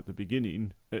involved right at the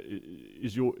beginning,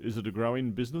 is it a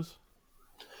growing business?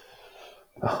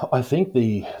 I think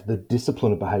the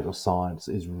discipline of behavioural science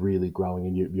is really growing,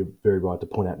 and you're very right to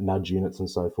point out nudge units and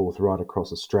so forth right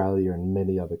across Australia and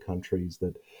many other countries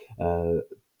that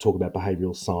talk about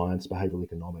behavioural science, behavioural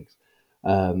economics.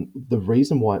 The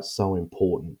reason why it's so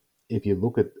important, if you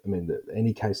look at,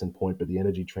 any case in point, but the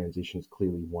energy transition is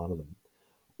clearly one of them.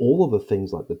 All of the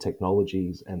things like the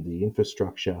technologies and the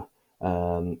infrastructure,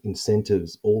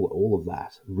 incentives, all of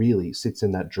that really sits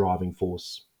in that driving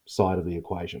force side of the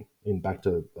equation. Back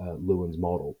to Lewin's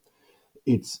model,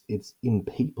 it's in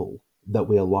people that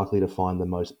we are likely to find the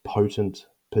most potent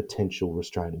potential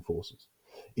restraining forces.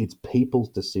 It's people's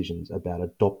decisions about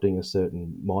adopting a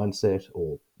certain mindset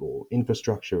or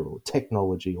infrastructure or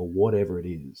technology or whatever it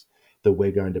is that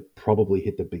we're going to probably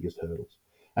hit the biggest hurdles.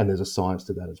 And there's a science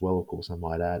to that as well, of course, I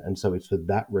might add. And so it's for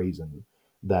that reason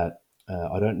that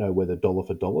I don't know whether dollar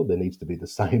for dollar there needs to be the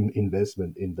same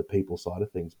investment in the people side of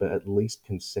things, but at least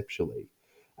conceptually,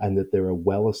 and that there are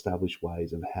well-established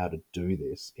ways of how to do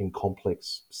this in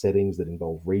complex settings that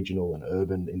involve regional and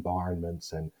urban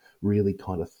environments and really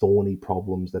kind of thorny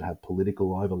problems that have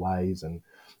political overlays and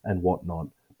whatnot.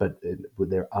 But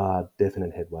there are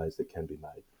definite headways that can be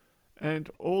made. And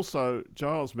also,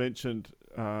 Giles mentioned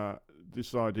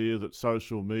this idea that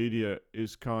social media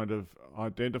is kind of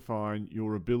identifying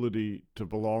your ability to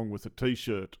belong with a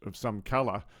T-shirt of some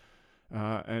colour.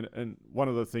 And one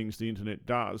of the things the internet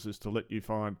does is to let you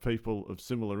find people of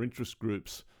similar interest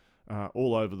groups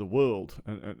all over the world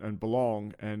and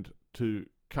belong, and to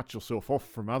cut yourself off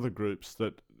from other groups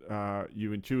that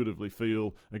you intuitively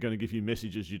feel are going to give you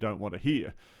messages you don't want to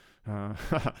hear.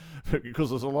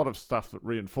 Because there's a lot of stuff that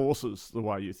reinforces the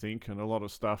way you think and a lot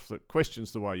of stuff that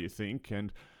questions the way you think.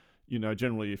 And,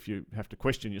 generally if you have to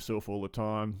question yourself all the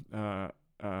time,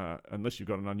 unless you've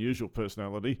got an unusual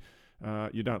personality,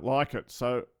 you don't like it.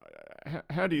 So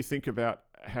how do you think about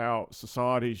how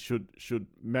society should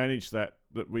manage that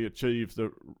we achieve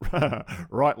the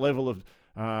right level of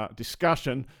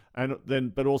discussion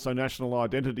but also national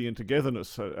identity and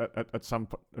togetherness at some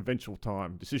eventual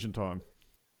time, decision time?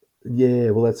 Yeah,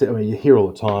 well, that's it. You hear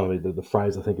all the time. The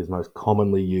phrase I think is most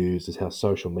commonly used is how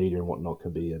social media and whatnot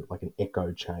can be like an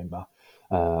echo chamber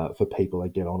for people. They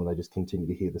get on and they just continue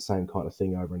to hear the same kind of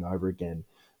thing over and over again.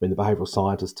 The behavioural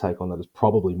scientists' take on that is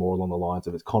probably more along the lines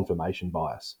of it's confirmation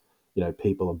bias.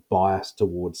 People are biased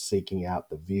towards seeking out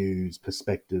the views,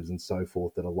 perspectives, and so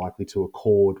forth that are likely to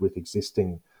accord with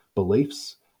existing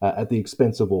beliefs at the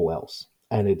expense of all else.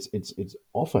 And it's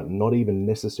often not even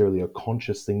necessarily a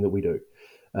conscious thing that we do.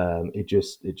 It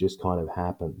just kind of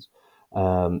happens.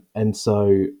 And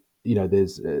so,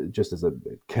 there's just as a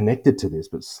connected to this,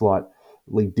 but slightly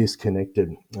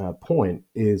disconnected point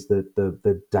is that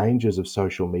the dangers of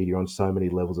social media on so many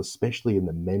levels, especially in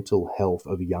the mental health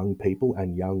of young people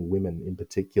and young women in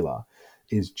particular,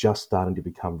 is just starting to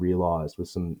become realized with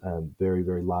some very,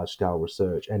 very large scale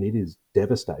research. And it is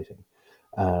devastating.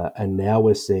 And now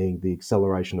we're seeing the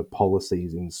acceleration of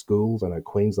policies in schools. I know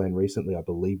Queensland recently, I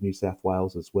believe New South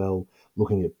Wales as well,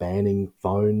 looking at banning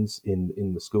phones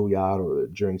in the schoolyard or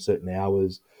during certain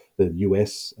hours. The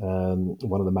US,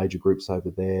 one of the major groups over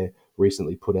there,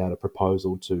 recently put out a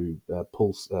proposal to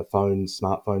pull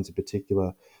smartphones in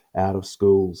particular, out of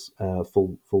schools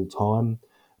full time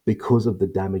because of the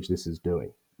damage this is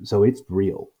doing. So it's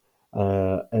real.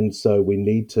 And so we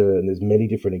need to, and there's many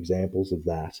different examples of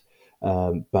that.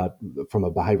 But from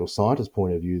a behavioural scientist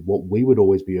point of view, what we would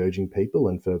always be urging people,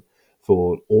 and for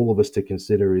for all of us to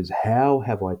consider is, how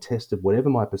have I tested whatever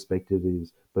my perspective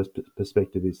is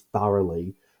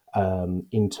thoroughly,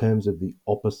 in terms of the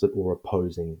opposite or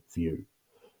opposing view.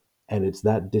 And it's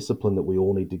that discipline that we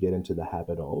all need to get into the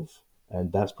habit of. And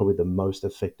that's probably the most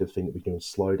effective thing that we can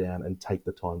slow down and take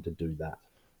the time to do that.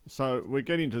 So we're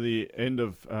getting to the end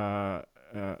of our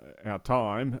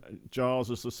time.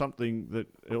 Giles, is there something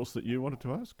else that you wanted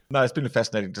to ask? No, it's been a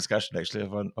fascinating discussion. Actually,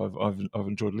 I've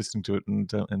enjoyed listening to it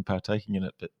and partaking in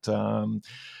it. But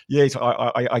yes,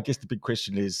 I guess the big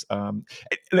question is, and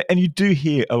you do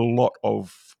hear a lot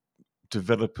of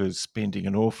developers spending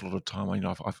an awful lot of time. I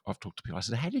know I've talked to people. I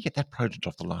said, "How do you get that project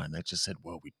off the line?" They just said,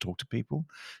 "Well, we talk to people,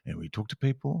 and we talk to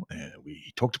people, and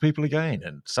we talk to people again.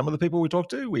 And some of the people we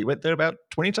talked to, we went there about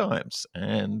 20 times,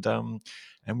 and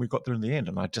we got there in the end."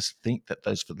 And I just think that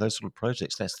for those sort of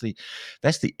projects, that's the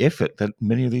effort that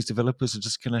many of these developers are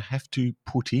just going to have to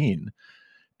put in.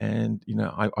 And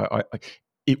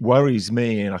it worries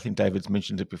me, and I think David's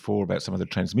mentioned it before, about some of the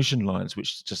transmission lines,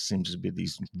 which just seems to be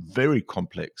these very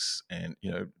complex and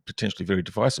potentially very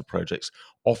divisive projects,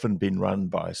 often been run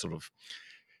by sort of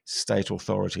state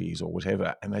authorities or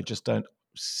whatever, and they just don't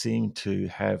seem to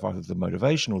have either the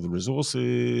motivation or the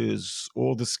resources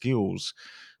or the skills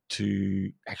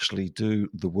to actually do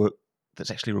the work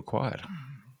that's actually required.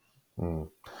 Mm.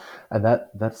 And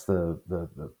that's the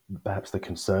perhaps the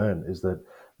concern, is that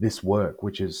this work,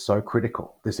 which is so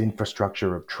critical, this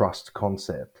infrastructure of trust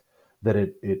concept, that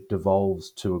it devolves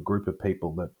to a group of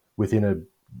people that within a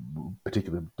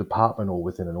particular department or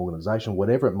within an organization,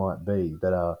 whatever it might be,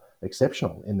 that are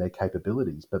exceptional in their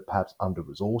capabilities, but perhaps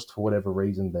under-resourced for whatever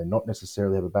reason. They're not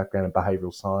necessarily have a background in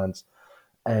behavioral science.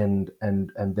 And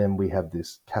then we have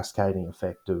this cascading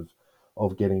effect of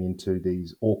getting into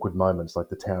these awkward moments like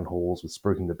the town halls with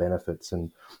spruiking the benefits,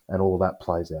 and all of that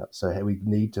plays out. So we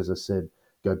need to, as I said,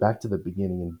 go back to the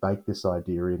beginning and bake this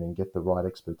idea in and get the right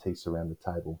expertise around the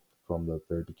table from the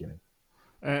very beginning.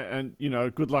 And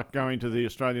good luck going to the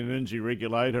Australian Energy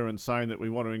Regulator and saying that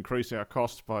we want to increase our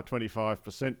costs by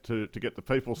 25% to get the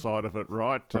people side of it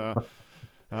right.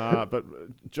 But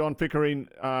John Pickering,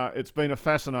 it's been a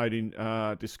fascinating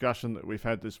discussion that we've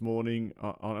had this morning.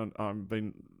 I've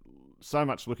been so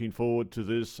much looking forward to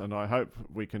this, and I hope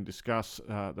we can discuss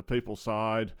the people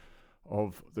side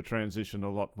of the transition a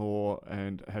lot more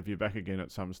and have you back again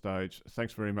at some stage.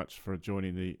 Thanks very much for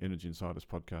joining the Energy Insiders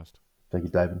podcast. Thank you,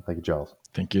 David. Thank you, Giles.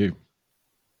 Thank you.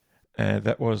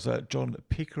 That was John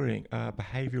Pickering, a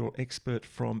behavioural expert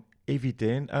from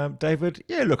Eviden. David,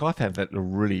 look, I found that a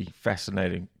really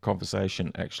fascinating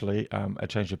conversation, actually. A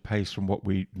change of pace from what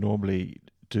we normally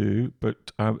do,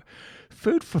 but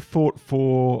food for thought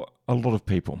for a lot of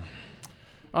people.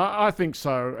 I think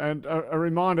so, and a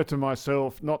reminder to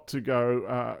myself not to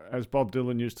go, as Bob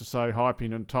Dylan used to say,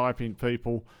 hyping and typing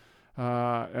people,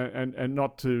 and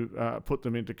not to put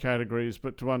them into categories,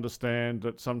 but to understand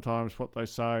that sometimes what they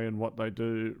say and what they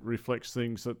do reflects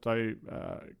things that they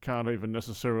can't even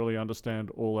necessarily understand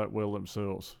all that well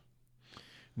themselves.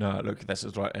 No, look, that's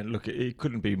right. And look, it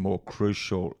couldn't be more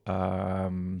crucial,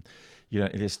 in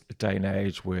this day and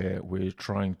age where we're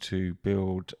trying to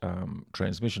build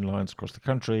transmission lines across the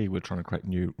country, we're trying to create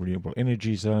new renewable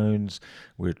energy zones,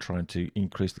 we're trying to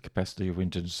increase the capacity of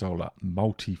wind and solar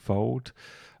multifold.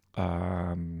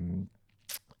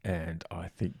 And I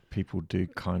think people do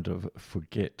kind of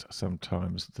forget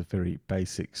sometimes the very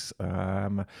basics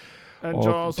of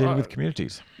Giles, dealing with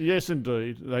communities. Yes,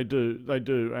 indeed, they do.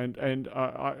 And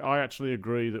I actually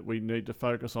agree that we need to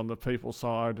focus on the people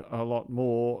side a lot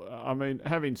more. I mean,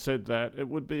 having said that, it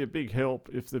would be a big help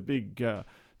if the big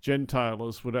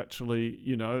gentailers would actually,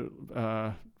 do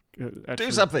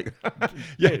something.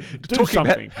 Do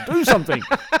something. Do something.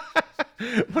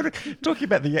 Talking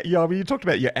about you talked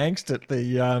about your angst at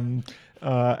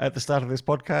the start of this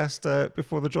podcast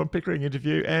before the John Pickering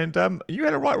interview, and you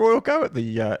had a right royal go at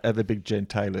the big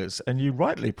gentailers, and you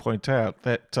rightly point out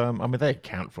that they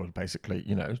account for basically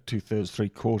 2/3,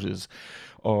 3/4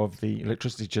 of the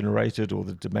electricity generated, or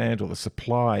the demand or the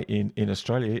supply in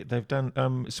Australia. They've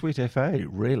done sweet FA,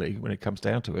 really, when it comes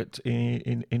down to it,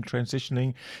 in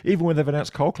transitioning. Even when they've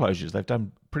announced coal closures, they've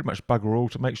done pretty much bugger all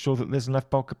to make sure that there's enough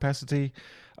bulk capacity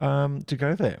to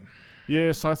go there.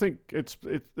 Yes, I think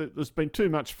there's been too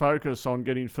much focus on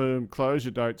getting firm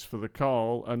closure dates for the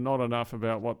coal and not enough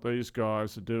about what these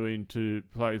guys are doing to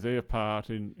play their part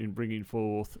in bringing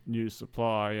forth new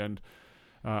supply. And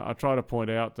I try to point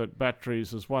out that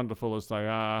batteries, as wonderful as they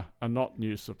are not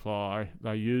new supply.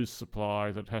 They use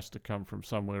supply that has to come from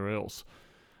somewhere else.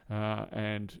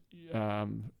 Really,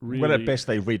 well, at best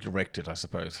they redirect it, I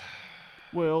suppose.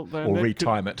 Well, they're or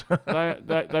retirement.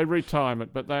 they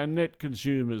retirement, but they are net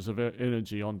consumers of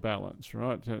energy on balance,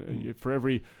 right? For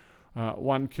every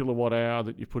 1 kilowatt hour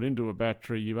that you put into a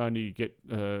battery, you only get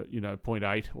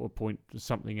 0.8 or point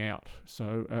something out.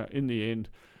 So in the end,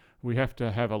 we have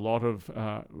to have a lot of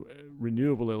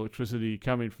renewable electricity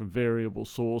coming from variable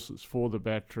sources for the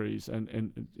batteries,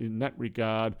 and in that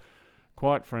regard,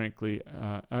 quite frankly,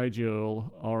 AGL,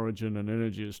 Origin and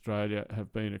Energy Australia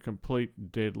have been a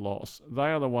complete dead loss.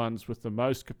 They are the ones with the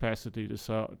most capacity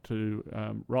to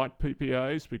write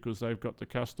PPAs because they've got the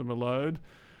customer load.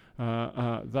 They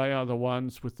are the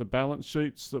ones with the balance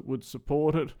sheets that would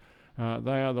support it.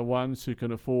 They are the ones who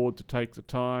can afford to take the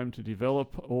time to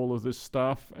develop all of this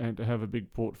stuff and to have a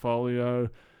big portfolio.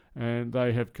 And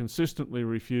they have consistently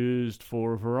refused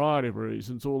for a variety of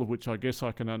reasons, all of which I guess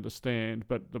I can understand.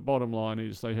 But the bottom line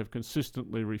is they have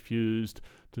consistently refused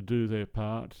to do their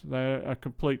part. They are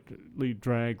completely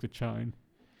drag the chain.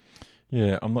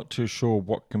 Yeah, I'm not too sure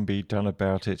what can be done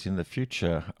about it in the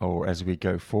future or as we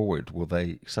go forward. Will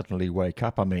they suddenly wake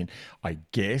up? I mean, I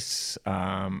guess.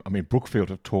 Brookfield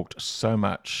have talked so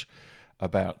much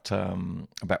about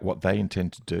what they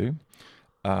intend to do.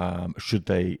 Should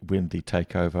they win the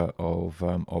takeover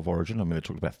of Origin? I mean, they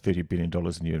talked about $30 billion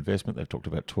in new investment. They've talked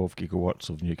about 12 gigawatts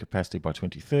of new capacity by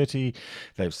 2030.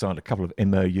 They've signed a couple of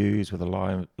MOUs with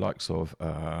the likes of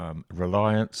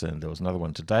Reliance, and there was another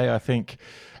one today, I think.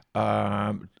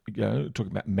 Talking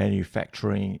about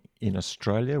manufacturing in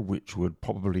Australia, which would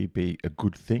probably be a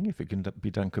good thing if it can be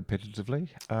done competitively.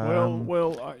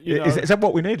 Is that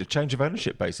what we need? A change of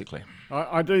ownership, basically.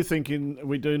 I do think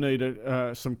we do need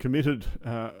some committed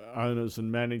owners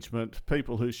and management,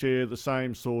 people who share the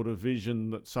same sort of vision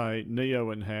that, say,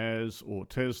 Neoen has, or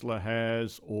Tesla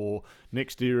has, or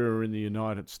NextEra in the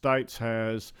United States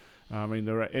has. I mean,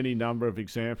 there are any number of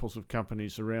examples of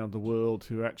companies around the world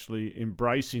who are actually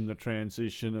embracing the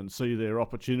transition and see their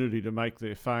opportunity to make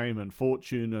their fame and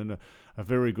fortune and a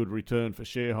very good return for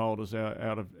shareholders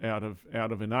out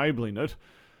of enabling it.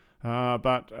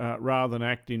 But rather than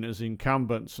acting as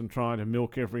incumbents and trying to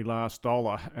milk every last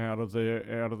dollar out of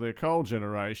their coal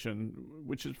generation,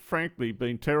 which has frankly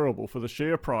been terrible for the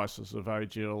share prices of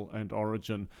AGL and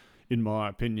Origin, in my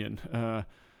opinion.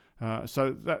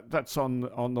 So that's on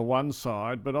the one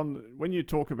side, but when you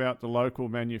talk about the local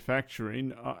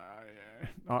manufacturing,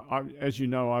 I, as you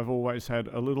know, I've always had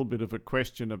a little bit of a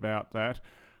question about that.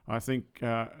 I think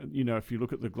if you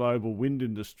look at the global wind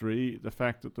industry, the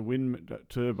fact that the wind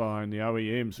turbine, the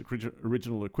OEMs,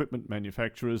 original equipment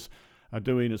manufacturers, are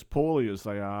doing as poorly as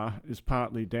they are is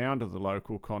partly down to the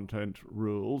local content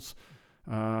rules.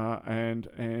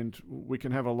 And we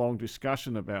can have a long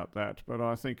discussion about that, but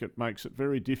I think it makes it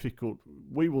very difficult.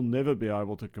 We will never be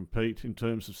able to compete in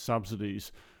terms of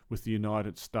subsidies with the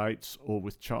United States or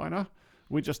with China.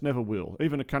 We just never will.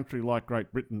 Even a country like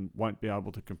Great Britain won't be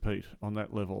able to compete on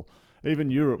that level. Even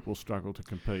Europe will struggle to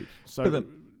compete. So.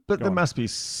 But there must be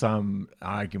some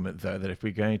argument, though, that if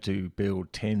we're going to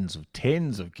build tens of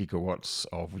gigawatts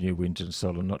of new wind and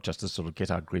solar, not just to sort of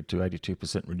get our grid to 82%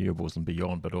 renewables and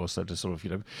beyond, but also to sort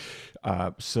of,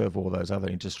 serve all those other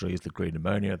industries, the green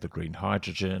ammonia, the green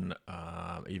hydrogen,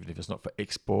 even if it's not for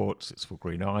exports, it's for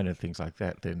green iron and things like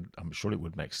that, then I'm sure it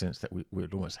would make sense that we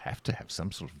would almost have to have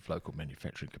some sort of local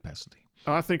manufacturing capacity.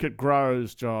 I think it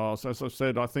grows, Giles. As I've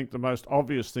said, I think the most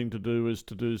obvious thing to do is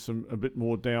to do a bit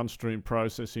more downstream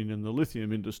processing in the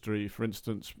lithium industry, for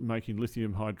instance, making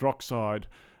lithium hydroxide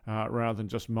rather than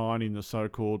just mining the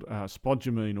so-called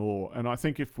spodumene ore. And I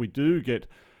think if we do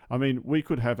we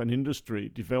could have an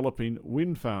industry developing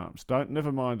wind farms.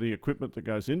 Never mind the equipment that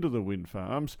goes into the wind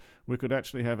farms. We could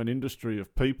actually have an industry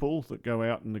of people that go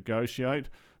out and negotiate.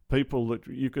 People that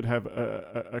you could have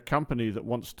a company that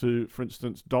wants to, for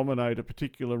instance, dominate a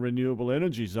particular renewable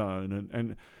energy zone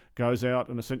and goes out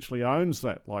and essentially owns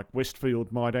that. Like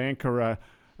Westfield might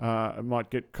might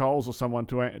get Coles or someone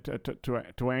to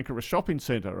anchor a shopping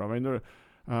centre. I mean,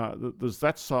 there's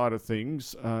that side of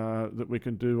things that we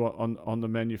can do on the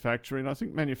manufacturing. I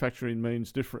think manufacturing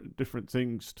means different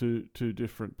things to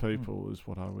different people, is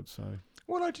what I would say.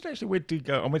 Well, I did actually. Where did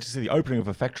go? I went to see the opening of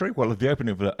a factory. Well, the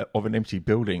opening of an empty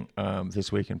building this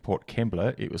week in Port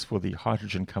Kembla. It was for the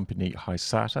hydrogen company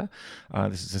Hysata.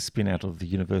 This is a spin out of the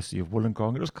University of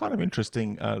Wollongong. It was kind of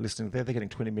interesting listening there. They're getting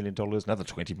 $20 million, another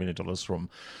 $20 million from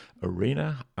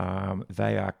ARENA.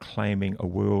 They are claiming a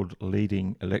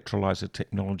world-leading electrolyser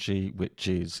technology, which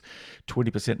is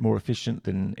 20% more efficient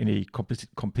than any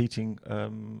competing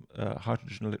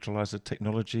hydrogen electrolyser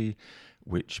technology.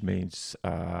 which means,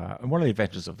 and one of the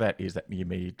advantages of that is that you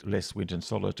need less wind and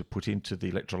solar to put into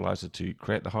the electrolyzer to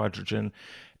create the hydrogen.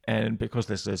 And because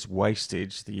there's less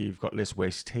wastage, you've got less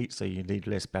waste heat, so you need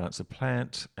less balance of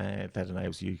plant, and that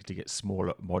enables you to get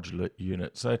smaller modular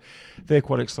units. So they're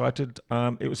quite excited.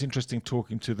 It was interesting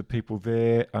talking to the people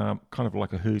there, kind of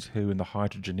like a who's who in the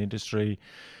hydrogen industry.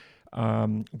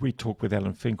 We talked with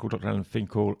Alan Finkel, Dr. Alan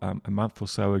Finkel, a month or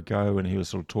so ago, and he was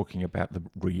sort of talking about the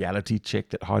reality check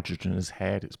that hydrogen has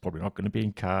had. It's probably not going to be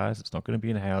in cars, it's not going to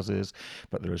be in houses,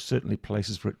 but there are certainly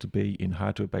places for it to be in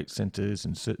hard-to-abate centres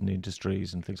in certain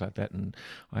industries and things like that. And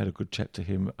I had a good chat to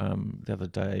him the other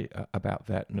day about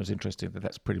that, and it was interesting that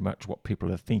that's pretty much what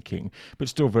people are thinking, but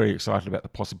still very excited about the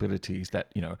possibilities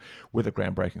that, with the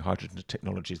groundbreaking hydrogen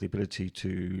technologies, the ability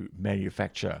to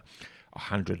manufacture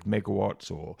 100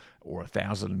 megawatts or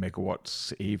 1,000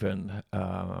 megawatts even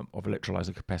of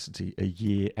electrolyzer capacity a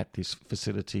year at this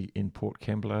facility in Port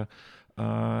Kembla.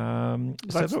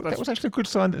 That was actually a good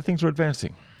sign that things are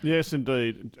advancing. Yes,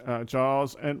 indeed,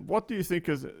 Giles. And what do you think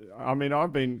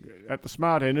I've been at the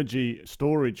Smart Energy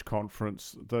Storage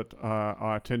Conference that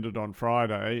I attended on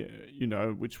Friday,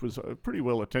 which was a pretty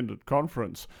well-attended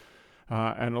conference.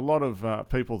 And a lot of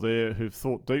people there who've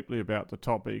thought deeply about the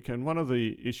topic. And one of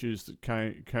the issues that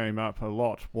came up a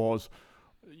lot was,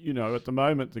 at the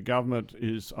moment the government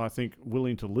is, I think,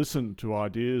 willing to listen to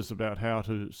ideas about how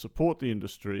to support the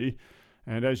industry.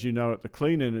 And as you know, at the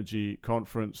Clean Energy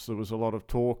Conference, there was a lot of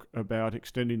talk about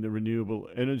extending the Renewable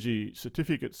Energy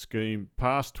Certificate Scheme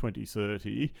past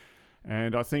 2030.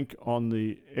 And I think on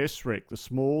the SREC, the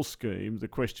small scheme, the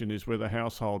question is whether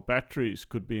household batteries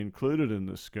could be included in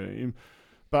the scheme.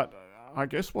 But I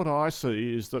guess what I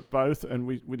see is that both, and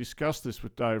we discussed this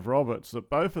with Dave Roberts,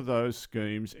 that both of those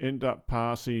schemes end up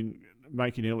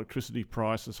making electricity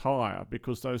prices higher,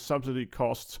 because those subsidy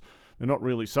costs, they're not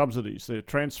really subsidies, they're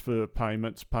transfer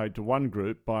payments paid to one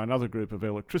group by another group of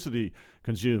electricity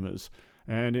consumers.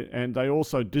 And they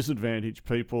also disadvantage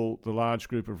people, the large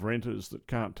group of renters that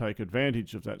can't take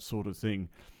advantage of that sort of thing.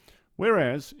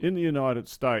 Whereas in the United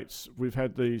States, we've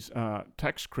had these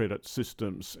tax credit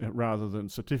systems rather than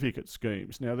certificate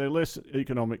schemes. Now, they're less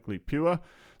economically pure.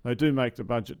 They do make the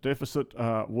budget deficit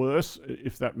worse,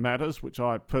 if that matters, which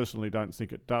I personally don't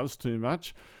think it does too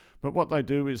much. But what they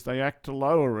do is they act to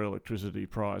lower electricity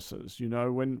prices.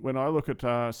 When I look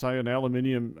at, say, an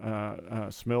aluminium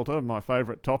smelter, my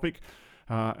favourite topic,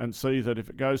 and see that if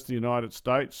it goes to the United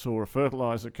States or a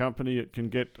fertilizer company, it can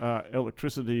get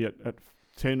electricity at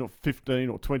 10 or 15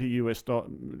 or 20 US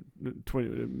dollars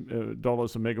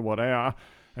a megawatt hour,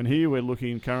 and here we're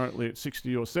looking currently at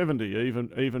 60 or 70,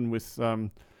 even with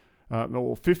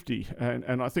or 50,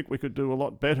 and I think we could do a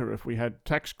lot better if we had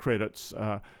tax credits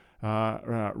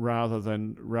rather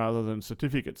than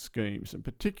certificate schemes, and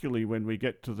particularly when we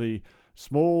get to the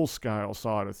small scale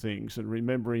side of things, and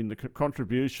remembering the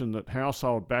contribution that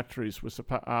household batteries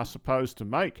are supposed to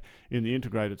make in the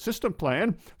integrated system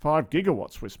plan. 5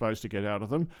 gigawatts we're supposed to get out of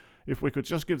them. If we could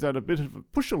just give that a bit of a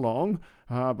push along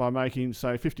by making,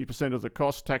 say, 50% of the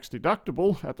cost tax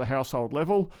deductible at the household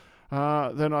level,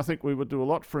 then I think we would do a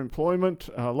lot for employment,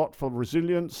 a lot for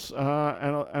resilience,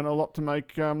 and a lot to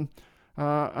make the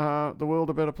world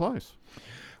a better place.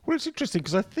 Well, it's interesting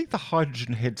because I think the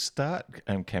Hydrogen Head Start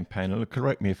campaign, and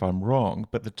correct me if I'm wrong,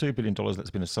 but the $2 billion that's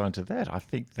been assigned to that, I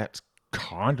think that's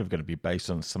kind of going to be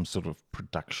based on some sort of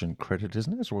production credit,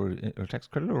 isn't it? Or a tax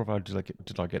credit, or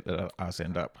did I get that arse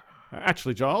end up?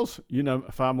 Actually, Giles, you know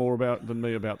far more than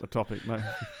me about the topic, mate.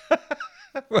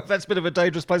 Well, that's a bit of a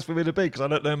dangerous place for me to be because I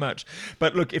don't know much.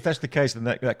 But look, if that's the case, then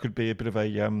that could be a bit of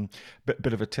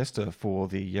a tester for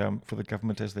the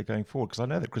government as they're going forward. Because I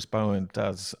know that Chris Bowen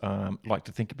does like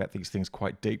to think about these things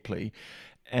quite deeply,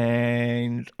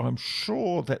 and I'm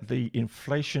sure that the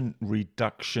inflation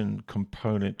reduction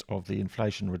component of the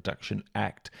Inflation Reduction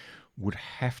Act would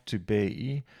have to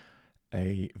be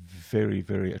a very,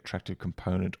 very attractive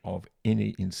component of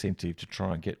any incentive to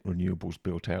try and get renewables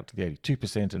built out to the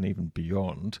 82% and even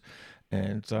beyond.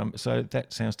 And so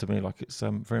that sounds to me like it's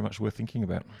very much worth thinking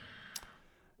about.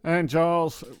 And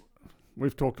Giles,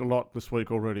 we've talked a lot this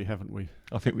week already, haven't we?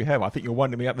 I think we have. I think you're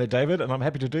winding me up there, David, and I'm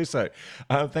happy to do so.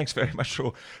 Thanks very much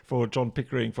for John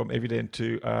Pickering from Evident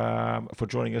for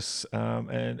joining us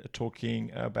and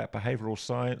talking about behavioural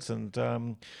science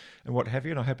and what have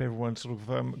you. And I hope everyone sort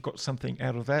of got something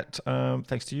out of that.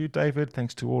 Thanks to you, David.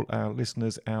 Thanks to all our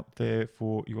listeners out there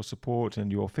for your support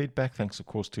and your feedback. Thanks, of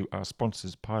course, to our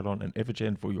sponsors, Pylon and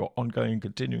Evergen, for your ongoing,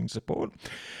 continuing support.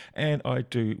 And I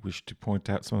do wish to point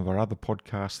out some of our other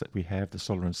podcasts that we have, the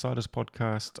Solar Insiders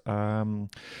podcast,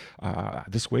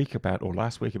 last week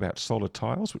about solar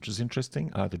tiles, which is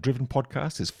interesting. The Driven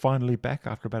podcast is finally back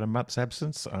after about a month's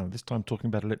absence, this time talking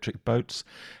about electric boats.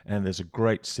 And there's a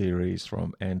great series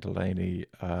from Anne Delaney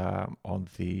on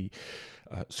the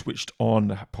Switched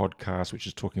On podcast, which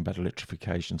is talking about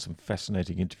electrification. Some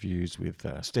fascinating interviews with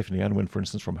Stephanie Unwin, for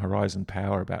instance, from Horizon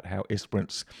Power, about how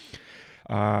Esperance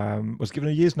was given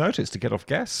a year's notice to get off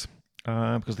gas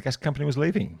because the gas company was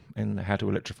leaving, and how to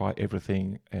electrify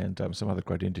everything, and some other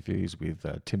great interviews with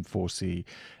Tim Forsey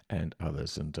and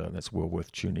others. And that's well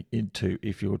worth tuning into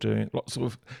if you're doing lots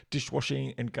of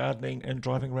dishwashing and gardening and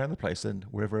driving around the place and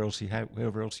wherever else you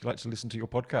like to listen to your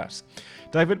podcasts.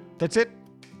 David, that's it.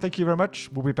 Thank you very much.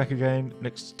 We'll be back again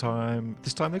this time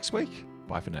next week.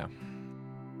 Bye for now.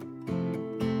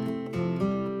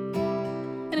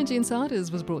 Energy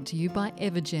Insiders was brought to you by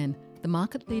Evergen, the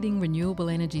market-leading renewable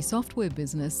energy software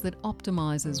business that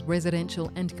optimises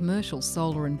residential and commercial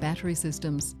solar and battery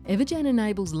systems. Evergen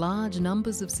enables large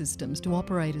numbers of systems to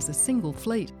operate as a single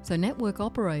fleet, so network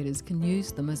operators can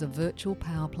use them as a virtual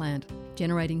power plant,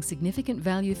 generating significant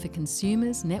value for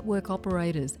consumers, network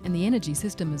operators, and the energy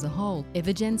system as a whole.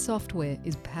 Evergen software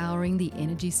is powering the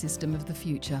energy system of the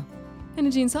future.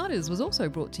 Energy Insiders was also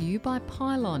brought to you by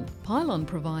Pylon. Pylon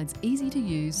provides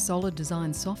easy-to-use solar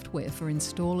design software for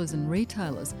installers and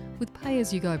retailers with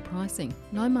pay-as-you-go pricing,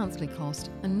 no monthly cost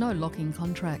and no lock-in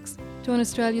contracts. Join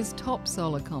Australia's top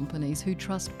solar companies who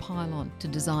trust Pylon to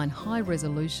design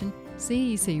high-resolution,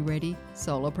 CEC-ready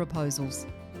solar proposals.